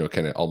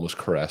 kind of almost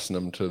caressing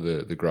him to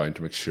the ground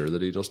to make sure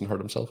that he doesn't hurt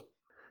himself?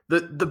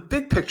 The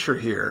big picture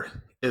here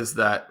is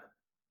that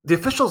the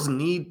officials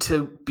need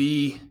to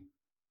be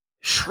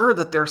sure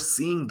that they're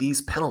seeing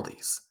these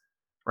penalties,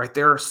 right?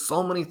 There are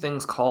so many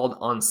things called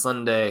on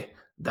Sunday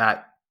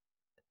that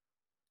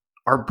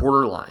are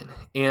borderline,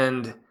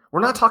 and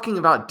we're not talking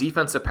about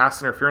defensive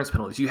pass interference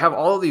penalties. You have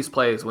all of these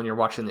plays when you're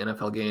watching the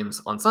NFL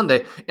games on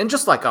Sunday, and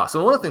just like us,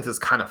 and one of the things that's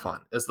kind of fun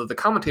is that the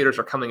commentators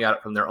are coming at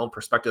it from their own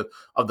perspective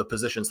of the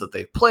positions that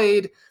they've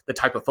played, the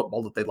type of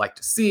football that they'd like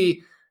to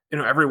see.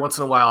 Every once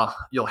in a while,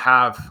 you'll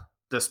have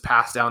this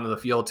pass down to the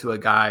field to a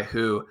guy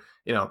who,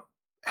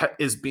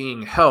 is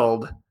being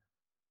held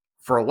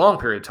for a long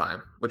period of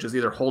time, which is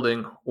either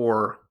holding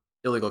or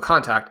illegal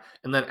contact.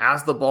 And then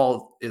as the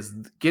ball is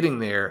getting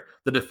there,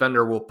 the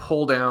defender will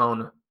pull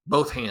down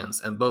both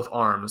hands and both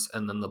arms,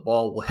 and then the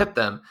ball will hit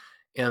them.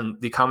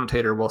 And the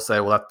commentator will say,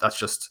 well,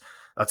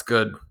 that's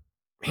good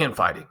hand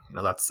fighting.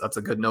 That's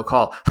a good no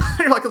call.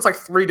 You're like, it's like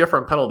 3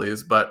 different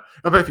penalties, but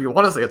if you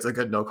want to say it's a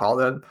good no call,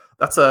 then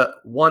that's a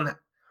one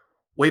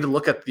way to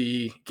look at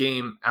the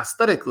game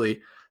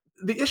aesthetically.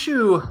 The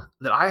issue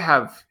that I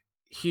have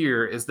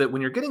here is that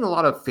when you're getting a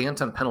lot of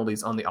phantom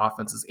penalties on the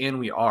offenses,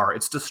 and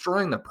it's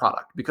destroying the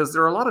product, because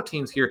there are a lot of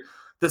teams here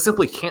that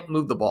simply can't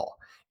move the ball.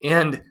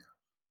 And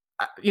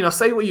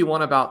say what you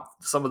want about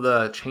some of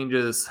the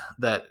changes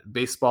that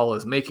baseball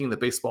is making. The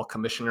baseball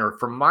commissioner,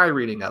 from my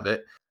reading of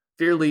it,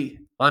 fairly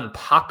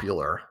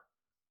unpopular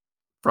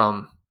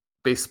from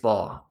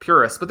baseball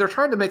purists, but they're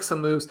trying to make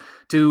some moves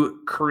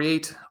to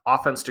create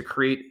offense, to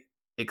create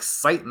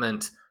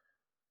excitement.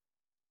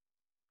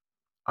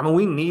 I mean,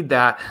 we need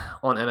that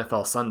on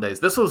NFL Sundays.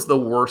 This was the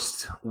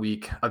worst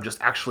week of just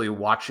actually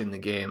watching the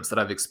games that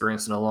I've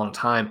experienced in a long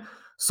time.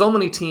 So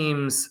many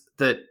teams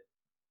that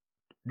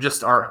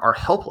just are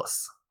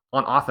helpless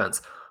on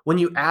offense. When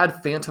you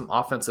add phantom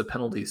offensive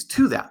penalties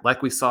to that,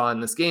 like we saw in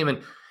this game,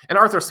 and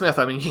Arthur Smith,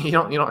 I mean, you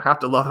don't have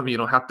to love him, you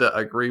don't have to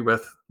agree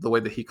with the way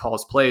that he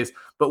calls plays,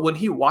 but when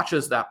he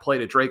watches that play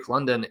to Drake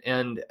London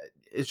and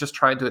is just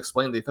trying to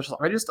explain to the officials,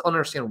 I just don't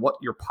understand what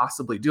you're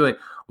possibly doing.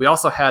 We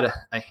also had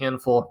a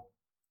handful,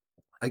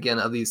 again,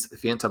 of these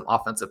phantom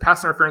offensive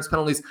pass interference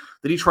penalties.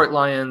 The Detroit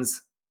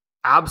Lions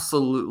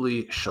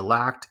absolutely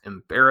shellacked,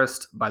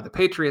 embarrassed by the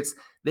Patriots.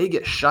 They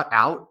get shut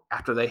out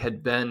after they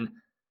had been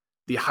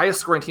the highest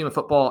scoring team in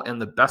football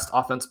and the best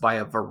offense by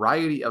a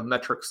variety of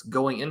metrics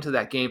going into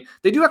that game.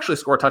 They do actually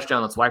score a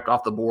touchdown that's wiped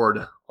off the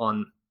board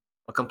on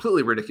a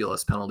completely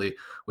ridiculous penalty,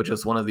 which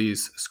is one of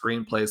these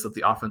screen plays that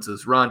the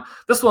offenses run.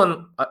 This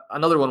one,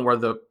 another one where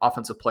the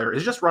offensive player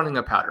is just running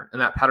a pattern,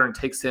 and that pattern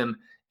takes him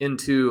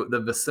into the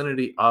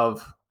vicinity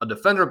of a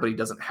defender, but he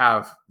doesn't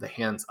have the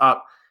hands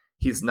up.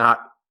 He's not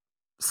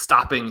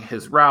stopping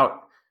his route.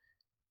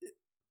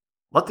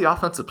 Let the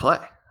offensive play.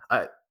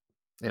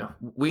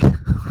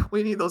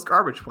 We need those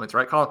garbage points,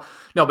 right, Colin?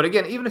 No, but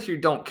again, even if you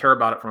don't care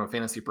about it from a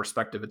fantasy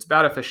perspective, it's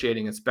bad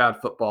officiating, it's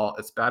bad football,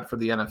 it's bad for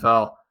the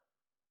NFL.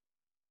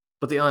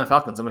 But the Atlanta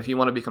Falcons, if you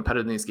want to be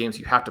competitive in these games,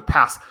 you have to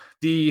pass.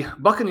 The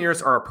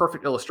Buccaneers are a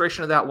perfect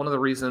illustration of that. One of the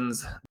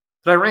reasons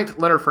that I ranked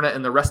Leonard Fournette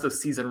in the rest of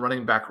season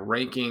running back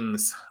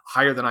rankings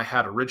higher than I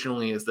had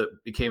originally is that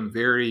it became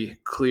very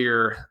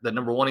clear that,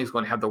 number one, he's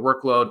going to have the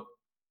workload,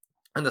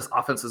 and this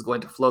offense is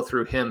going to flow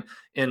through him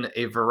in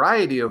a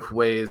variety of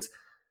ways.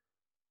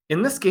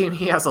 In this game,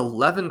 he has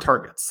 11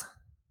 targets.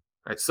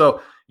 Right?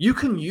 So you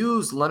can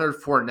use Leonard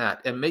Fournette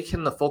and make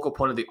him the focal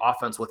point of the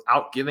offense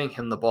without giving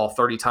him the ball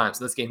 30 times.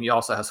 In this game, he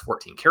also has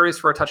 14 carries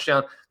for a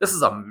touchdown. This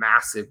is a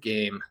massive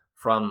game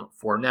from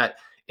Fournette.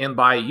 And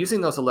by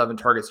using those 11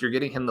 targets, you're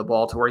getting him the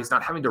ball to where he's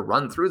not having to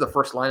run through the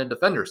first line of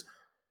defenders.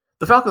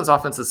 The Falcons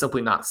offense is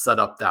simply not set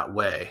up that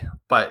way,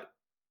 but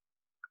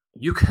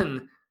you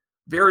can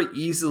very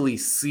easily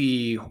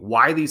see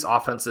why these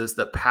offenses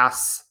that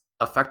pass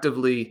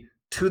effectively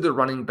to the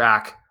running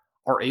back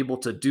are able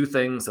to do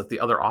things that the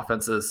other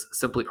offenses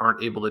simply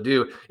aren't able to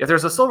do. If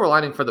there's a silver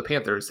lining for the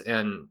Panthers,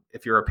 and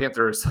if you're a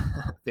Panthers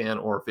fan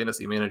or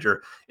fantasy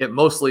manager, it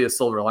mostly is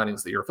silver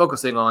linings that you're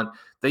focusing on.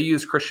 They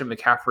use Christian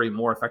McCaffrey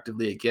more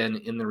effectively again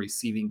in the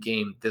receiving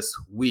game this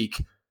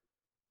week.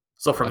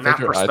 So from that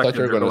perspective,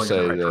 they're going in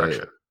the right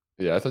direction.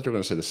 Yeah, I thought you were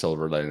going to say the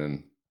silver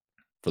lining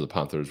for the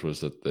Panthers was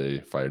that they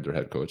fired their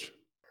head coach.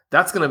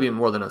 That's going to be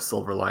more than a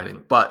silver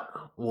lining, but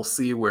we'll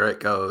see where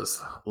it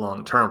goes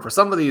long term. For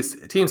some of these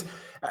teams,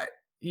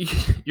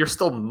 you're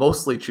still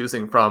mostly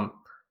choosing from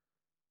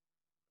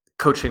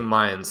coaching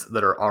minds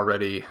that are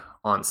already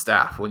on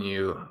staff. When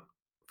you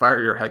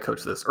fire your head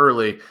coach this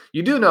early,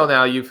 you do know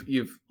now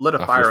you've lit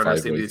a fire under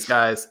some of these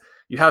guys.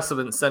 You have some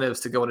incentives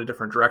to go in a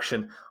different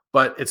direction,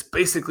 but it's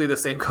basically the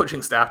same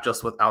coaching staff,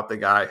 just without the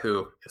guy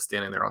who is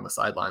standing there on the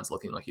sidelines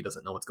looking like he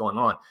doesn't know what's going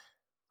on.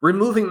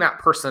 Removing that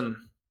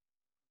person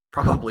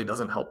probably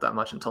doesn't help that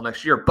much until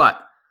next year,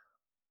 but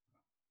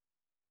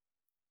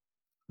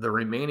the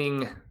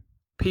remaining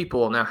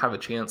people now have a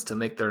chance to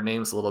make their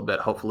names a little bit.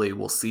 Hopefully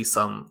we'll see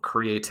some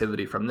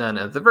creativity from them.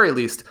 At the very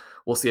least,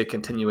 we'll see a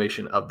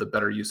continuation of the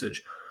better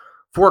usage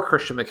for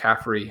Christian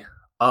McCaffrey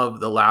of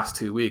the last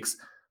 2 weeks.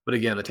 But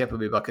again, the Tampa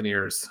Bay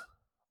Buccaneers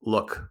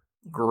look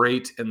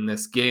great in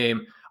this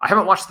game. I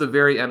haven't watched the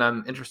very end.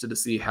 I'm interested to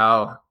see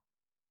how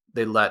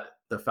they let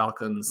the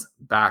Falcons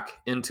back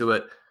into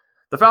it.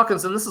 The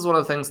Falcons, and this is one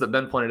of the things that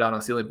Ben pointed out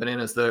on Stealing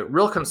Bananas, the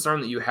real concern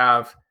that you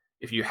have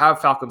if you have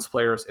Falcons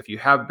players, if you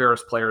have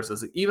Bears players,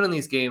 is that even in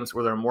these games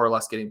where they're more or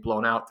less getting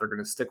blown out, they're going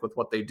to stick with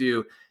what they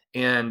do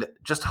and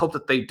just hope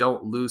that they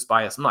don't lose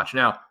by as much.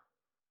 Now,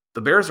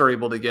 the Bears are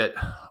able to get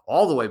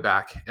all the way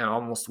back and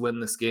almost win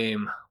this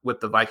game with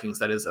the Vikings.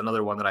 That is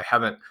another one that I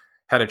haven't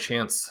had a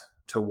chance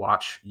to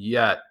watch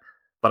yet,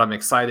 but I'm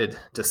excited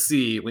to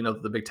see. We know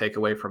that the big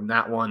takeaway from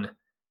that one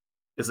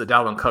is that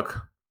Dalvin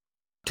Cook,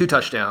 2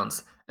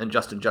 touchdowns, and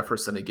Justin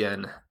Jefferson,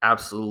 again,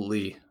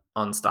 absolutely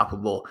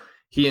unstoppable.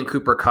 He and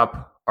Cooper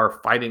Kupp are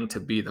fighting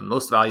to be the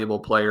most valuable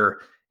player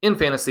in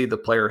fantasy, the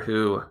player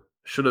who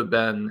should have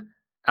been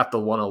at the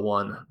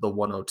 101, the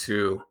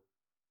 102.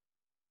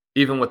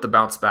 Even with the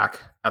bounce back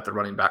at the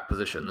running back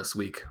position this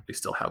week, we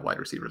still have wide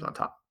receivers on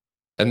top.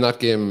 In that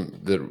game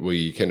that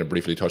we kind of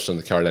briefly touched on,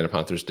 the Carolina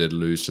Panthers did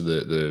lose to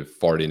the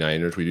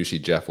 49ers. We do see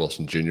Jeff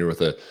Wilson Jr.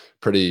 with a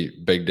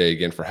pretty big day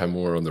again for him.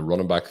 We're on the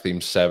running back theme,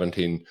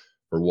 17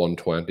 for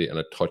 120 and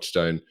a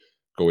touchdown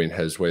going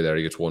his way there.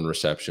 He gets 1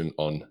 reception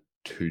on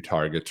 2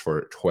 targets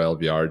for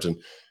 12 yards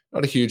and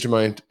not a huge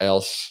amount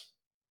else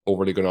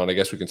overly going on. I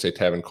guess we can say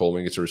Tevin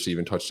Coleman gets a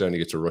receiving touchdown. He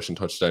gets a rushing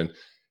touchdown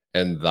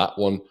in that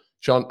one.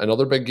 Sean,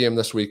 another big game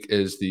this week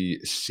is the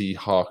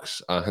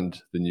Seahawks and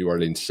the New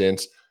Orleans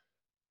Saints.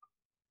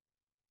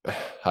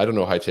 I don't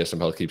know how Taysom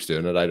Hill keeps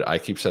doing it. I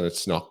keep saying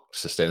it's not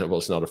sustainable.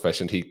 It's not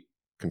efficient. He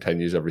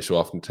continues every so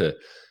often to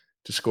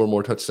score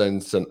more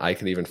touchdowns than I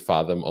can even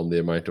fathom on the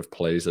amount of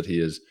plays that he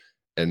is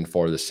in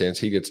for the Saints.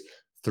 He gets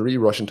 3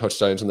 rushing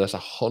touchdowns in this,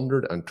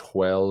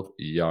 112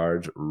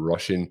 yards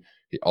rushing.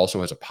 He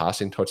also has a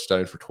passing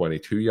touchdown for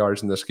 22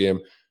 yards in this game.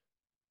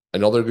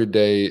 Another good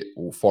day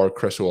for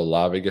Chris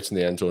Olave. Gets in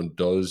the end zone,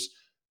 does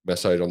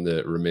miss out on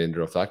the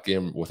remainder of that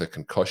game with a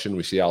concussion.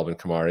 We see Alvin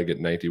Kamara get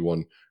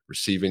 91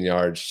 receiving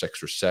yards,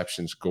 6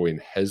 receptions going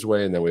his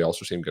way, and then we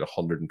also see him get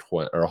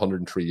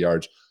 103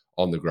 yards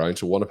on the ground.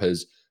 So one of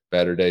his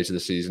better days of the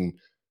season.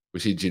 We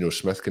see Geno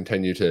Smith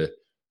continue to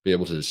be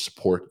able to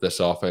support this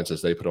offense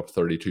as they put up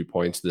 32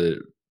 points.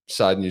 The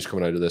sad news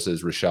coming out of this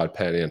is Rashad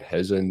Penny and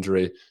his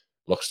injury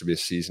looks to be a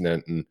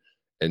season-ending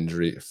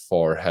injury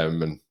for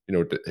him. And, you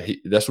know,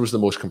 this was the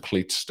most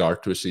complete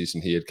start to a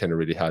season he had kind of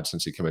really had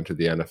since he came into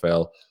the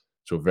NFL.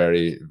 So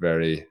very,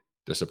 very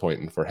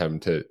disappointing for him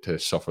to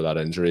suffer that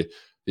injury.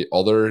 The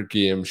other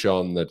game,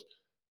 Sean, that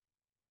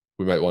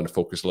we might want to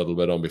focus a little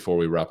bit on before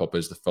we wrap up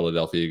is the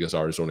Philadelphia Eagles,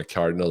 Arizona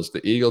Cardinals.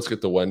 The Eagles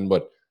get the win,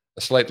 but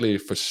a slightly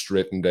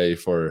frustrating day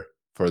for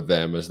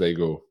them as they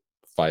go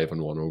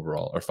 5-1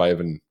 overall, or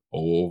 5-0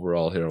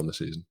 overall here on the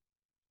season.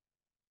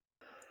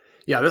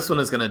 Yeah, this one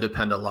is going to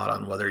depend a lot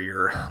on whether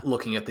you're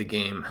looking at the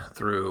game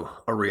through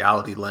a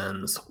reality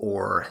lens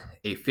or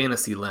a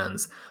fantasy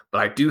lens.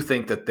 But I do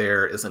think that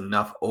there is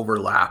enough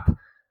overlap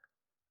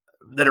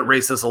that it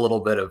raises a little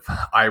bit of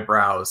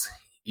eyebrows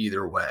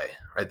either way,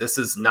 right? This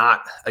is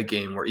not a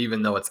game where,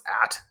 even though it's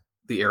at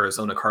the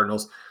Arizona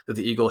Cardinals, that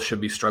the Eagles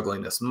should be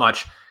struggling this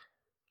much.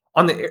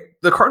 On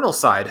the Cardinals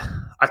side,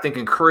 I think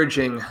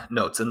encouraging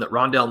notes in that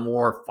Rondale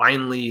Moore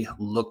finally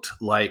looked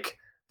like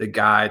the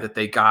guy that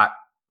they got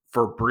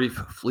for brief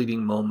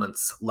fleeting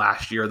moments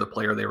last year, the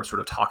player they were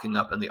sort of talking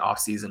up in the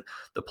offseason,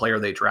 the player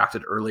they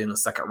drafted early in the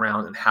second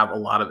round, and have a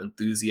lot of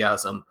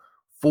enthusiasm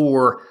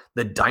for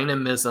the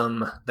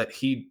dynamism that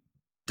he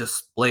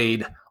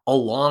displayed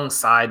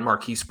alongside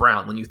Marquise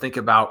Brown. When you think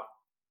about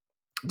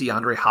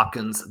DeAndre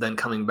Hopkins then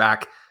coming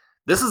back,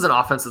 this is an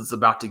offense that's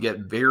about to get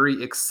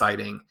very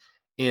exciting.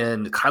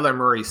 And Kyler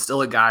Murray is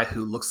still a guy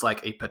who looks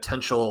like a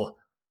potential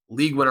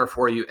league winner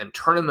for you and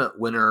tournament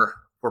winner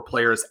for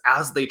players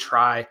as they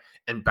try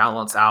and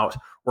balance out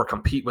or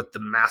compete with the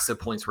massive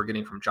points we're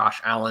getting from Josh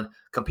Allen,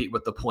 compete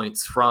with the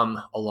points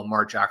from a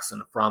Lamar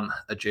Jackson, from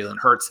a Jalen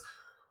Hurts.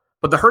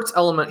 But the Hurts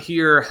element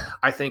here,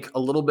 I think, a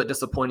little bit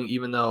disappointing,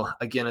 even though,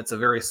 again, it's a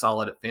very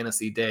solid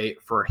fantasy day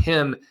for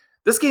him.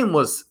 This game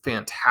was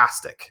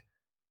fantastic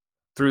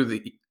through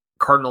the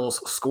Cardinals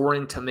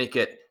scoring to make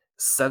it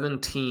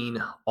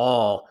 17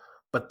 all.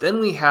 But then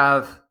we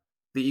have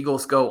the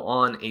Eagles go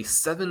on a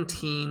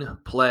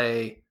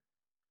 17-play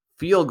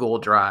field goal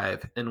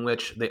drive in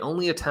which they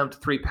only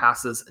attempt 3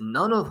 passes,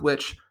 none of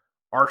which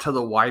are to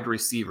the wide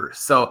receivers.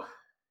 So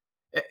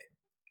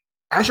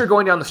as you're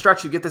going down the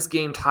stretch, you get this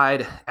game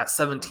tied at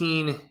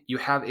 17. You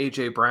have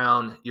A.J.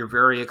 Brown. You're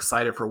very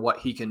excited for what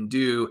he can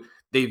do.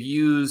 They've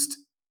used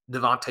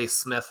Devontae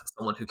Smith,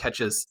 someone who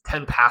catches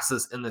 10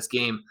 passes in this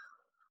game,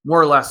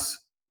 more or less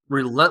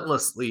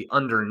relentlessly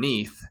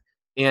underneath.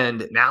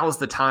 And now is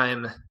the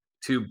time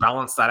to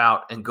balance that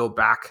out and go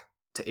back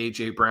to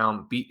A.J.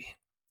 Brown, beat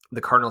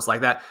the Cardinals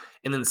like that.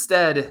 And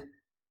instead,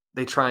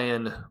 they try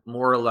and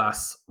more or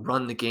less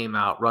run the game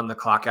out, run the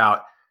clock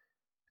out.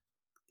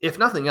 If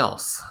nothing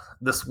else,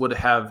 this would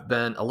have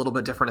been a little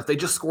bit different if they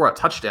just score a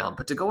touchdown.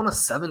 But to go on a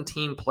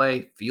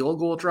 17-play field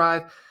goal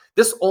drive,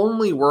 this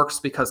only works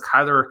because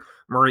Kyler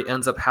Murray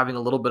ends up having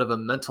a little bit of a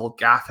mental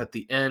gaffe at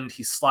the end.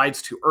 He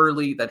slides too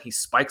early, then he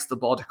spikes the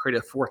ball to create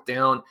a 4th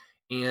down,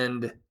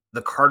 and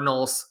the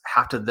Cardinals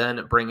have to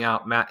then bring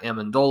out Matt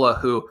Amendola,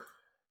 who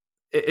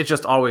it's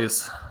just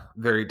always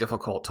very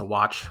difficult to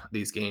watch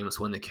these games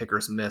when the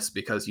kickers miss,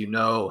 because you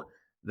know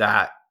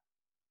that,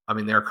 I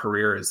mean, their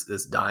career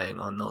is dying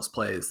on those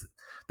plays.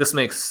 This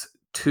makes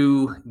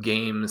 2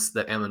 games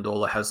that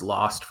Amendola has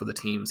lost for the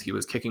teams he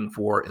was kicking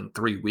for in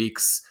 3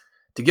 weeks.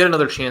 To get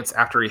another chance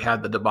after he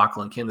had the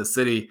debacle in Kansas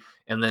City,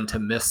 and then to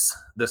miss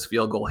this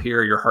field goal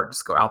here, your heart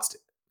just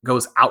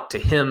goes out to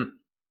him.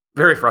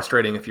 Very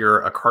frustrating if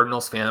you're a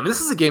Cardinals fan. I mean,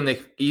 this is a game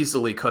they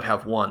easily could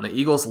have won. The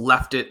Eagles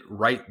left it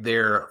right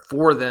there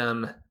for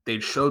them. They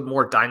showed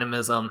more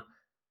dynamism.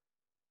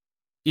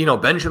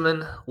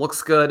 Benjamin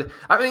looks good.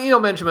 I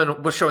mean,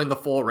 Benjamin was showing the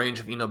full range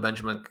of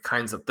Benjamin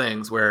kinds of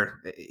things,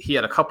 where he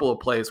had a couple of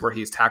plays where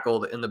he's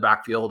tackled in the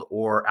backfield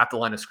or at the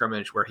line of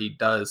scrimmage where he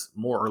does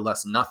more or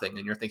less nothing.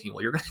 And you're thinking,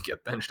 well, you're going to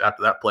get benched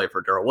after that play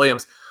for Darrell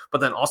Williams,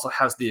 but then also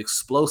has the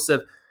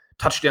explosive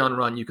touchdown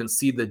run. You can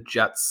see the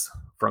jets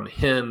from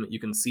him. You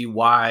can see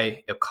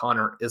why if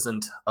Connor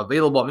isn't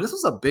available. I mean, this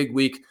was a big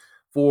week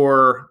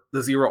for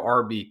the 0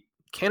 RB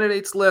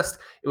candidates list.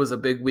 It was a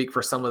big week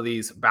for some of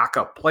these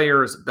backup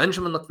players.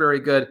 Benjamin looked very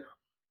good.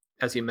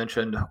 As you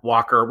mentioned,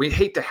 Walker. We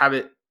hate to have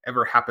it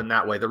ever happen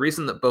that way. The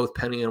reason that both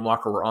Penny and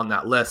Walker were on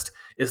that list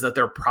is that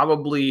they're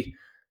probably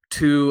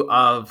 2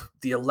 of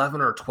the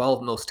 11 or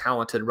 12 most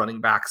talented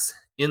running backs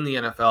in the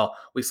NFL.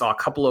 We saw a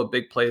couple of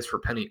big plays for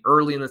Penny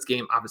early in this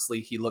game.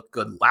 Obviously, he looked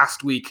good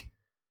last week.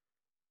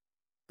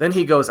 Then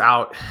he goes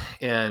out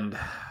and,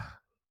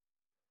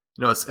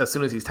 as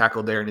soon as he's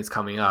tackled there and he's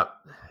coming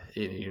up,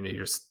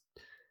 you're just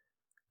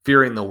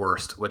fearing the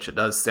worst, which it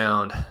does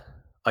sound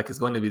like is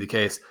going to be the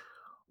case.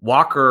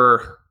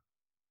 Walker,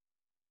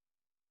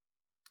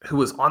 who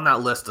was on that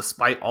list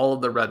despite all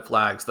of the red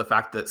flags, the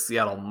fact that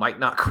Seattle might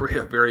not create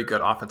a very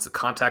good offensive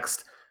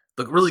context,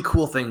 the really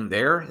cool thing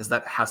there is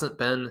that hasn't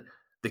been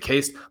the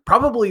case.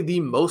 Probably the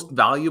most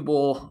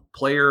valuable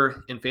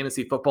player in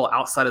fantasy football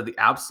outside of the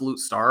absolute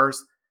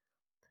stars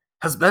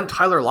has been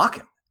Tyler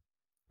Lockett,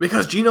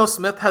 because Geno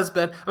Smith has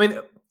been,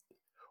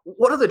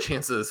 what are the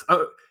chances?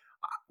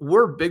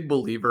 We're big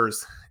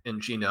believers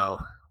in Geno,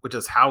 which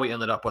is how we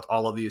ended up with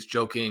all of these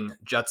joking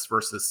Jets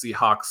versus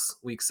Seahawks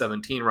Week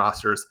 17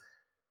 rosters.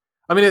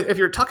 I mean, if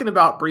you're talking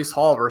about Breece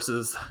Hall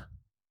versus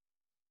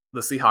the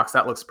Seahawks,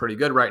 that looks pretty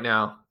good right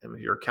now. And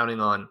if you're counting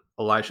on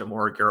Elijah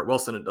Moore or Garrett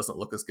Wilson, it doesn't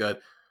look as good.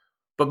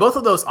 But both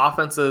of those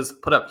offenses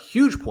put up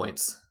huge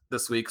points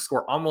this week,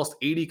 score almost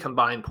 80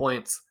 combined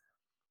points.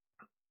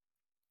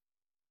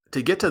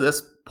 To get to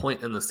this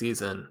point in the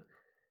season,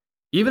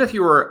 even if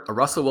you were a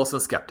Russell Wilson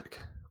skeptic,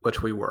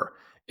 which we were,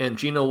 and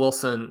Geno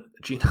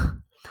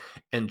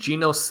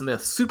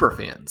Smith super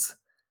fans,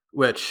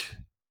 which,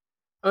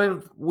 I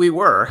mean, we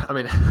were. I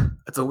mean,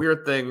 it's a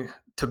weird thing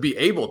to be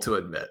able to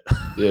admit.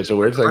 Yeah, it's a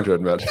weird thing to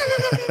admit.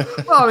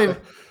 Well, I mean,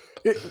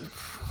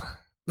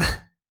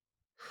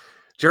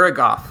 Jared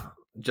Goff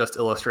just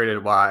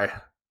illustrated why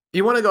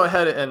you want to go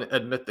ahead and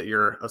admit that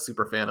you're a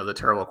super fan of the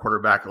terrible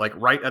quarterback, like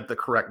right at the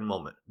correct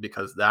moment,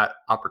 because that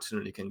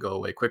opportunity can go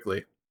away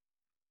quickly.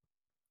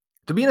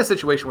 To be in a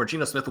situation where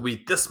Geno Smith will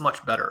be this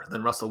much better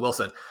than Russell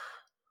Wilson,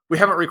 we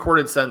haven't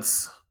recorded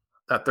since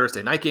that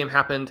Thursday night game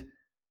happened.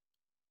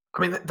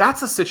 I mean,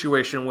 that's a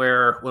situation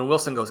where when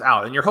Wilson goes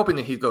out, and you're hoping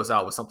that he goes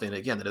out with something,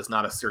 again, that is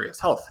not a serious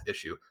health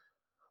issue.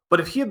 But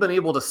if he had been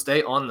able to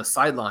stay on the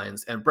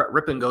sidelines and Brett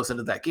Rippon goes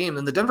into that game,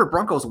 then the Denver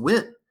Broncos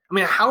win. I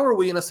mean, how are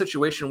we in a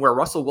situation where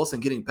Russell Wilson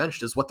getting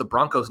benched is what the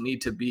Broncos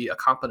need to be a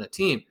competent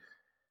team?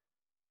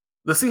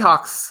 The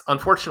Seahawks,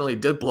 unfortunately,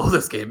 did blow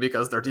this game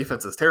because their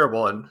defense is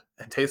terrible, and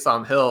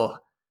Taysom Hill,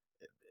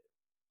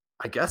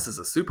 I guess, is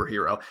a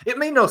superhero. It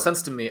made no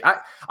sense to me.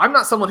 I'm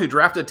not someone who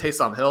drafted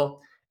Taysom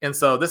Hill, and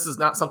so this is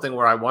not something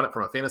where I want it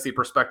from a fantasy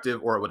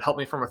perspective or it would help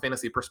me from a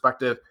fantasy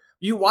perspective.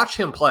 You watch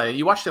him play.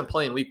 You watched him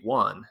play in week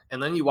 1,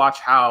 and then you watch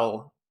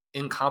how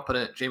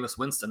incompetent Jameis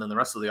Winston and the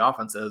rest of the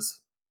offense is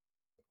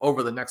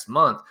over the next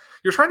month.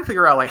 You're trying to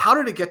figure out, like, how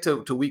did it get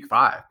to week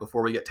 5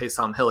 before we get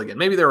Taysom Hill again?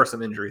 Maybe there were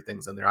some injury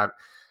things in there.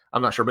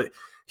 I'm not sure, but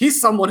he's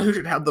someone who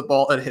should have the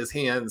ball in his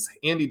hands.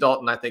 Andy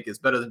Dalton, I think, is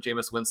better than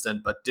Jameis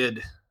Winston, but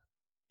did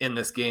in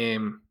this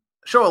game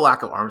show a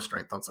lack of arm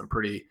strength on some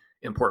pretty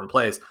important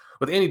plays.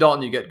 With Andy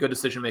Dalton, you get good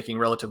decision-making,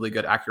 relatively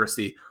good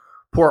accuracy,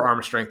 poor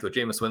arm strength. With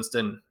Jameis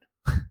Winston,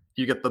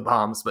 you get the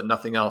bombs, but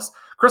nothing else.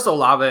 Chris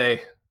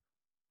Olave,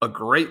 a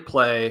great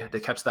play to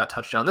catch that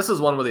touchdown. This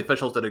is one where the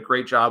officials did a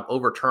great job,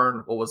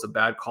 overturned what was a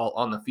bad call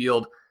on the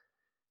field.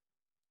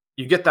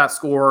 You get that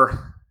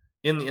score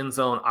in the end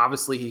zone.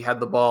 Obviously, he had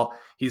the ball.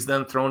 He's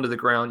then thrown to the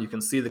ground. You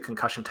can see the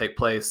concussion take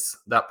place.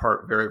 That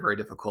part, very, very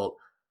difficult.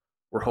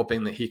 We're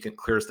hoping that he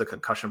clears the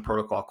concussion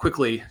protocol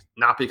quickly,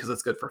 not because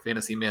it's good for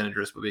fantasy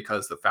managers, but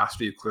because the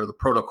faster you clear the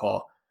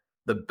protocol,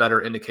 the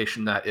better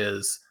indication that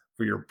is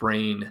for your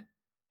brain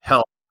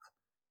health.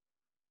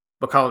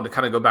 But Colin, to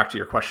kind of go back to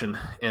your question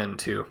and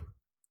to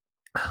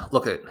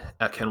look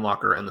at Ken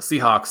Walker and the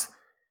Seahawks,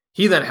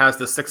 he then has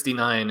the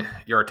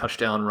 69-yard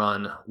touchdown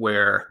run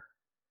where,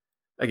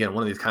 again,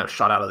 one of these kind of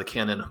shot out of the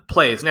cannon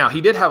plays. Now,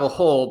 he did have a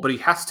hole, but he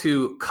has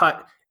to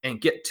cut and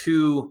get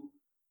to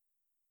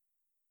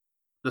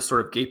this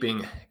sort of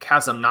gaping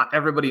chasm. Not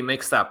everybody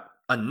makes that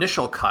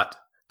initial cut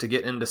to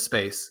get into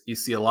space. You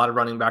see a lot of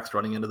running backs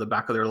running into the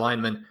back of their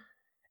linemen.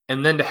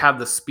 And then to have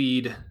the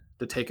speed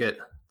to take it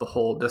the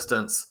whole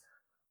distance,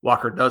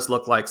 Walker does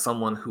look like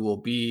someone who will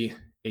be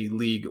a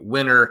league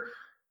winner.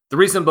 The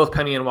reason both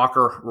Penny and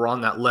Walker were on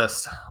that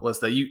list was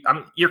that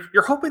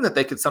you're hoping that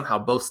they could somehow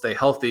both stay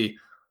healthy.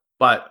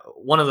 But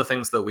one of the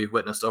things that we've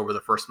witnessed over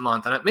the first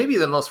month, and it may be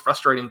the most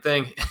frustrating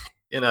thing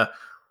in a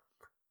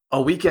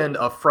weekend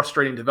of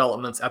frustrating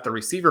developments at the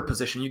receiver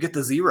position, you get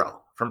the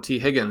 0 from T.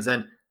 Higgins.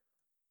 And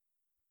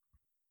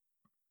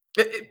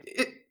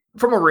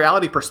from a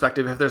reality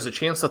perspective, if there's a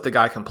chance that the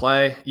guy can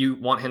play, you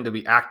want him to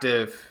be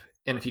active.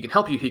 And if he can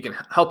help you, he can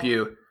help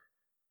you.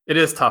 It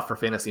is tough for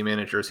fantasy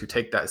managers who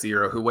take that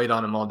 0, who wait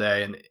on him all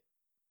day. And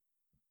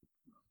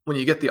when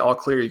you get the all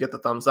clear, you get the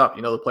thumbs up,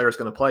 you know the player's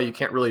going to play. You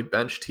can't really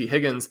bench T.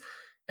 Higgins.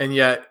 And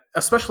yet,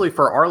 especially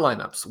for our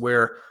lineups,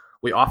 where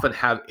we often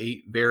have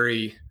 8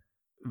 very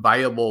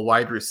viable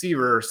wide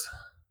receivers,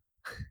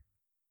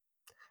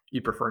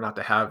 you prefer not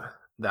to have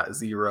that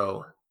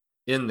 0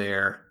 in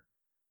there.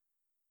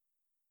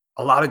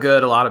 A lot of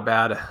good, a lot of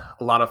bad,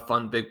 a lot of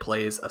fun big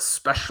plays,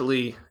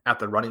 especially at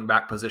the running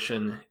back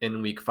position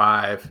in week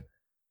 5.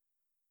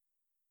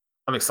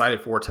 I'm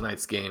excited for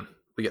tonight's game.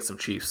 We get some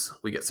Chiefs,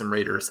 we get some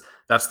Raiders.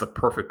 That's the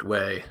perfect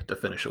way to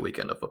finish a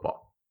weekend of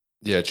football.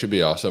 Yeah, it should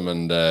be awesome.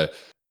 And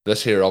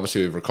this here,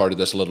 obviously, we've recorded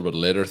this a little bit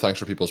later. Thanks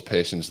for people's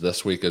patience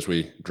this week as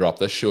we drop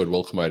this show. It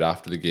will come out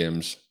after the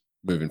games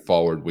moving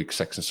forward, week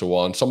 6 and so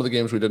on. Some of the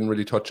games we didn't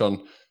really touch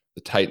on,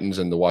 the Titans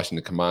and the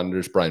Washington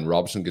Commanders. Brian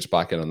Robinson gets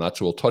back in on that.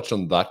 So we'll touch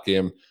on that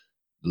game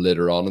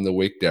later on in the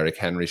week. Derrick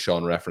Henry,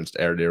 Sean referenced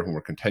earlier, when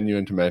we're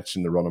continuing to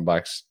mention the running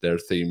backs, their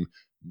theme,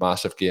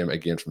 massive game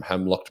again from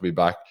him. Look to be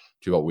back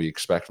to what we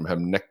expect from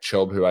him. Nick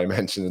Chubb, who I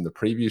mentioned in the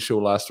preview show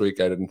last week,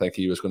 I didn't think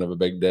he was going to have a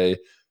big day.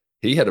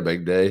 He had a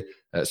big day,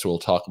 so we'll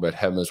talk about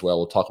him as well.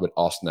 We'll talk about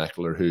Austin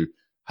Eckler, who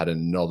had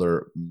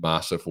another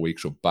massive week,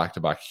 so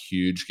back-to-back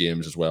huge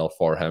games as well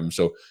for him.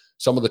 So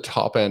some of the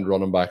top-end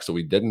running backs that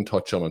we didn't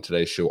touch on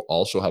today's show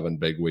also having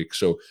big weeks.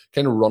 So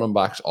kind of running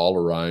backs all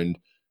around,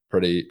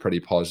 pretty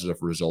positive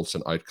results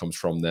and outcomes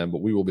from them.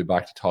 But we will be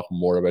back to talk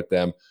more about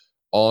them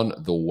on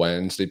the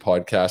Wednesday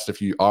podcast.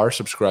 If you are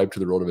subscribed to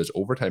the RotoViz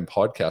Overtime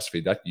podcast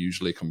feed, that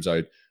usually comes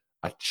out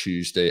at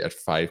Tuesday at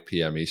 5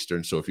 p.m.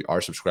 Eastern. So if you are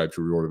subscribed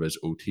to RotoViz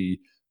OT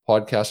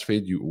podcast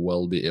feed, you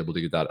will be able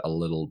to get that a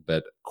little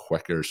bit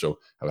quicker. So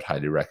I would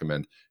highly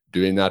recommend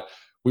doing that.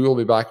 We will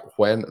be back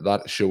when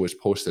that show is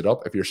posted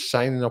up. If you're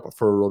signing up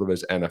for a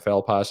RotoViz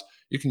NFL Pass,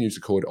 you can use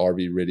the code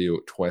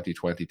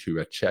RVRadio2022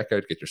 at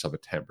checkout. Get yourself a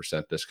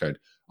 10% discount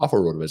off a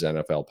RotoViz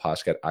NFL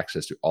Pass. Get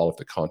access to all of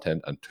the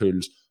content and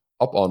tools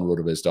up on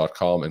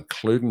rotoviz.com,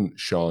 including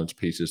Sean's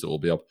pieces that will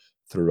be up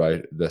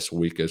throughout this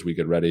week as we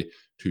get ready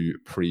to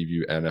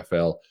preview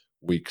NFL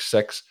Week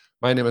 6.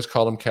 My name is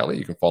Colm Kelly.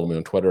 You can follow me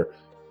on Twitter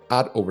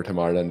at Overtime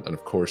Ireland, and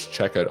of course,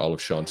 check out all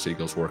of Sean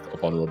Siegel's work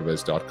up on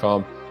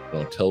rotoviz.com.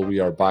 And until we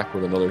are back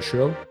with another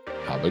show,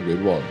 have a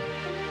good one.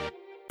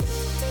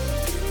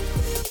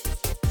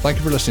 Thank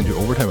you for listening to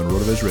Overtime on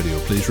RotoViz Radio.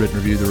 Please rate and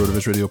review the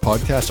RotoViz Radio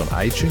podcast on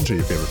iTunes or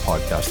your favorite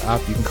podcast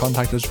app. You can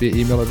contact us via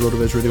email at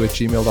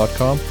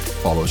rotovizradio@gmail.com.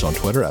 Follow us on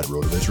Twitter at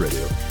RotoViz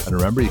Radio. And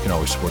remember, you can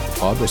always support the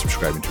pod by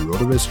subscribing to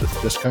RotoViz with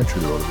a discount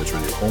through the RotoViz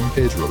Radio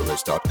homepage,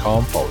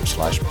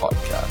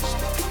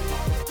 rotoviz.com/podcast.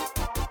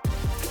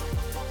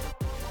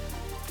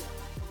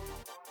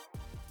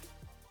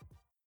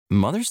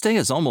 Mother's Day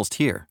is almost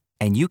here,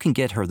 and you can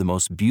get her the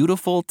most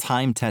beautiful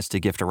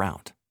time-tested gift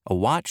around. A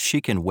watch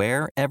she can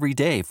wear every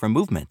day from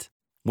Movement.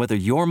 Whether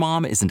your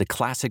mom is into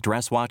classic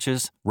dress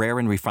watches, rare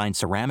and refined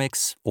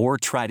ceramics, or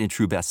tried and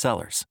true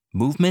bestsellers,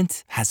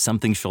 Movement has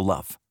something she'll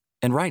love.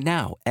 And right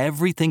now,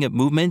 everything at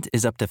Movement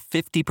is up to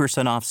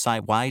 50% off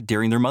site-wide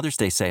during their Mother's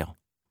Day sale.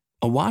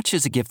 A watch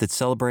is a gift that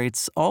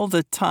celebrates all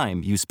the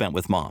time you spent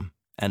with mom.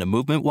 And a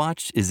Movement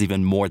watch is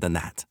even more than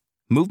that.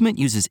 Movement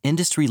uses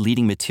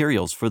industry-leading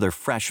materials for their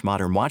fresh,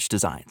 modern watch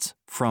designs,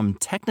 from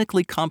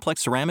technically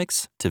complex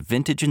ceramics to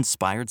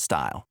vintage-inspired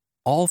style,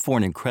 all for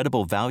an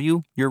incredible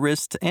value your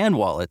wrist and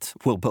wallet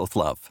will both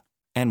love.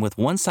 And with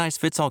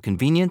one-size-fits-all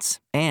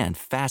convenience and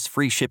fast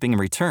free shipping and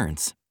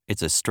returns,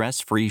 it's a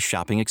stress-free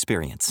shopping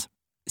experience.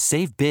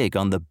 Save big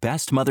on the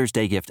best Mother's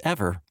Day gift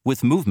ever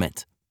with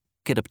Movement.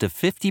 Get up to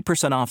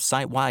 50% off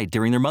site-wide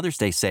during their Mother's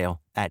Day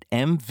sale at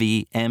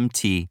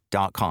mvmt.com.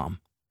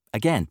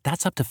 Again,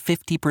 that's up to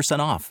 50%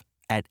 off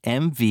at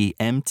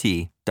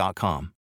mvmt.com.